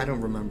first one? I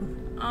don't remember.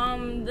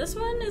 This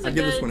one is a I'd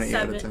give good this one an 8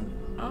 out 7. of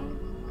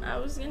 10. I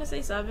was gonna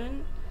say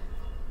 7,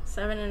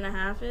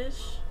 7.5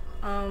 ish.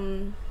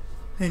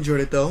 I enjoyed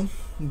it though.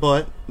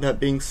 But that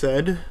being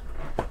said,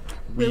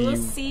 We will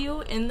see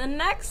you in the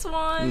next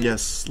one.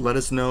 Yes, let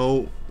us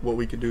know what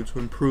we could do to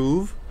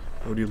improve.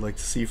 What would you like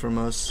to see from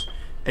us?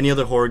 Any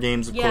other horror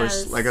games, of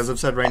course. Like as I've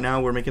said, right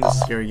now we're making this a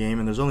scary game,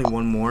 and there's only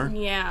one more.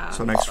 Yeah.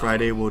 So next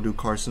Friday we'll do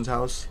Carson's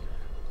house.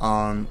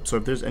 So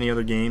if there's any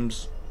other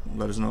games,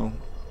 let us know.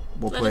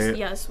 We'll play it.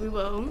 Yes, we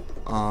will.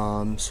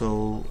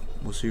 So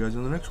we'll see you guys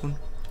in the next one.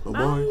 Bye bye.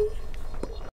 Bye.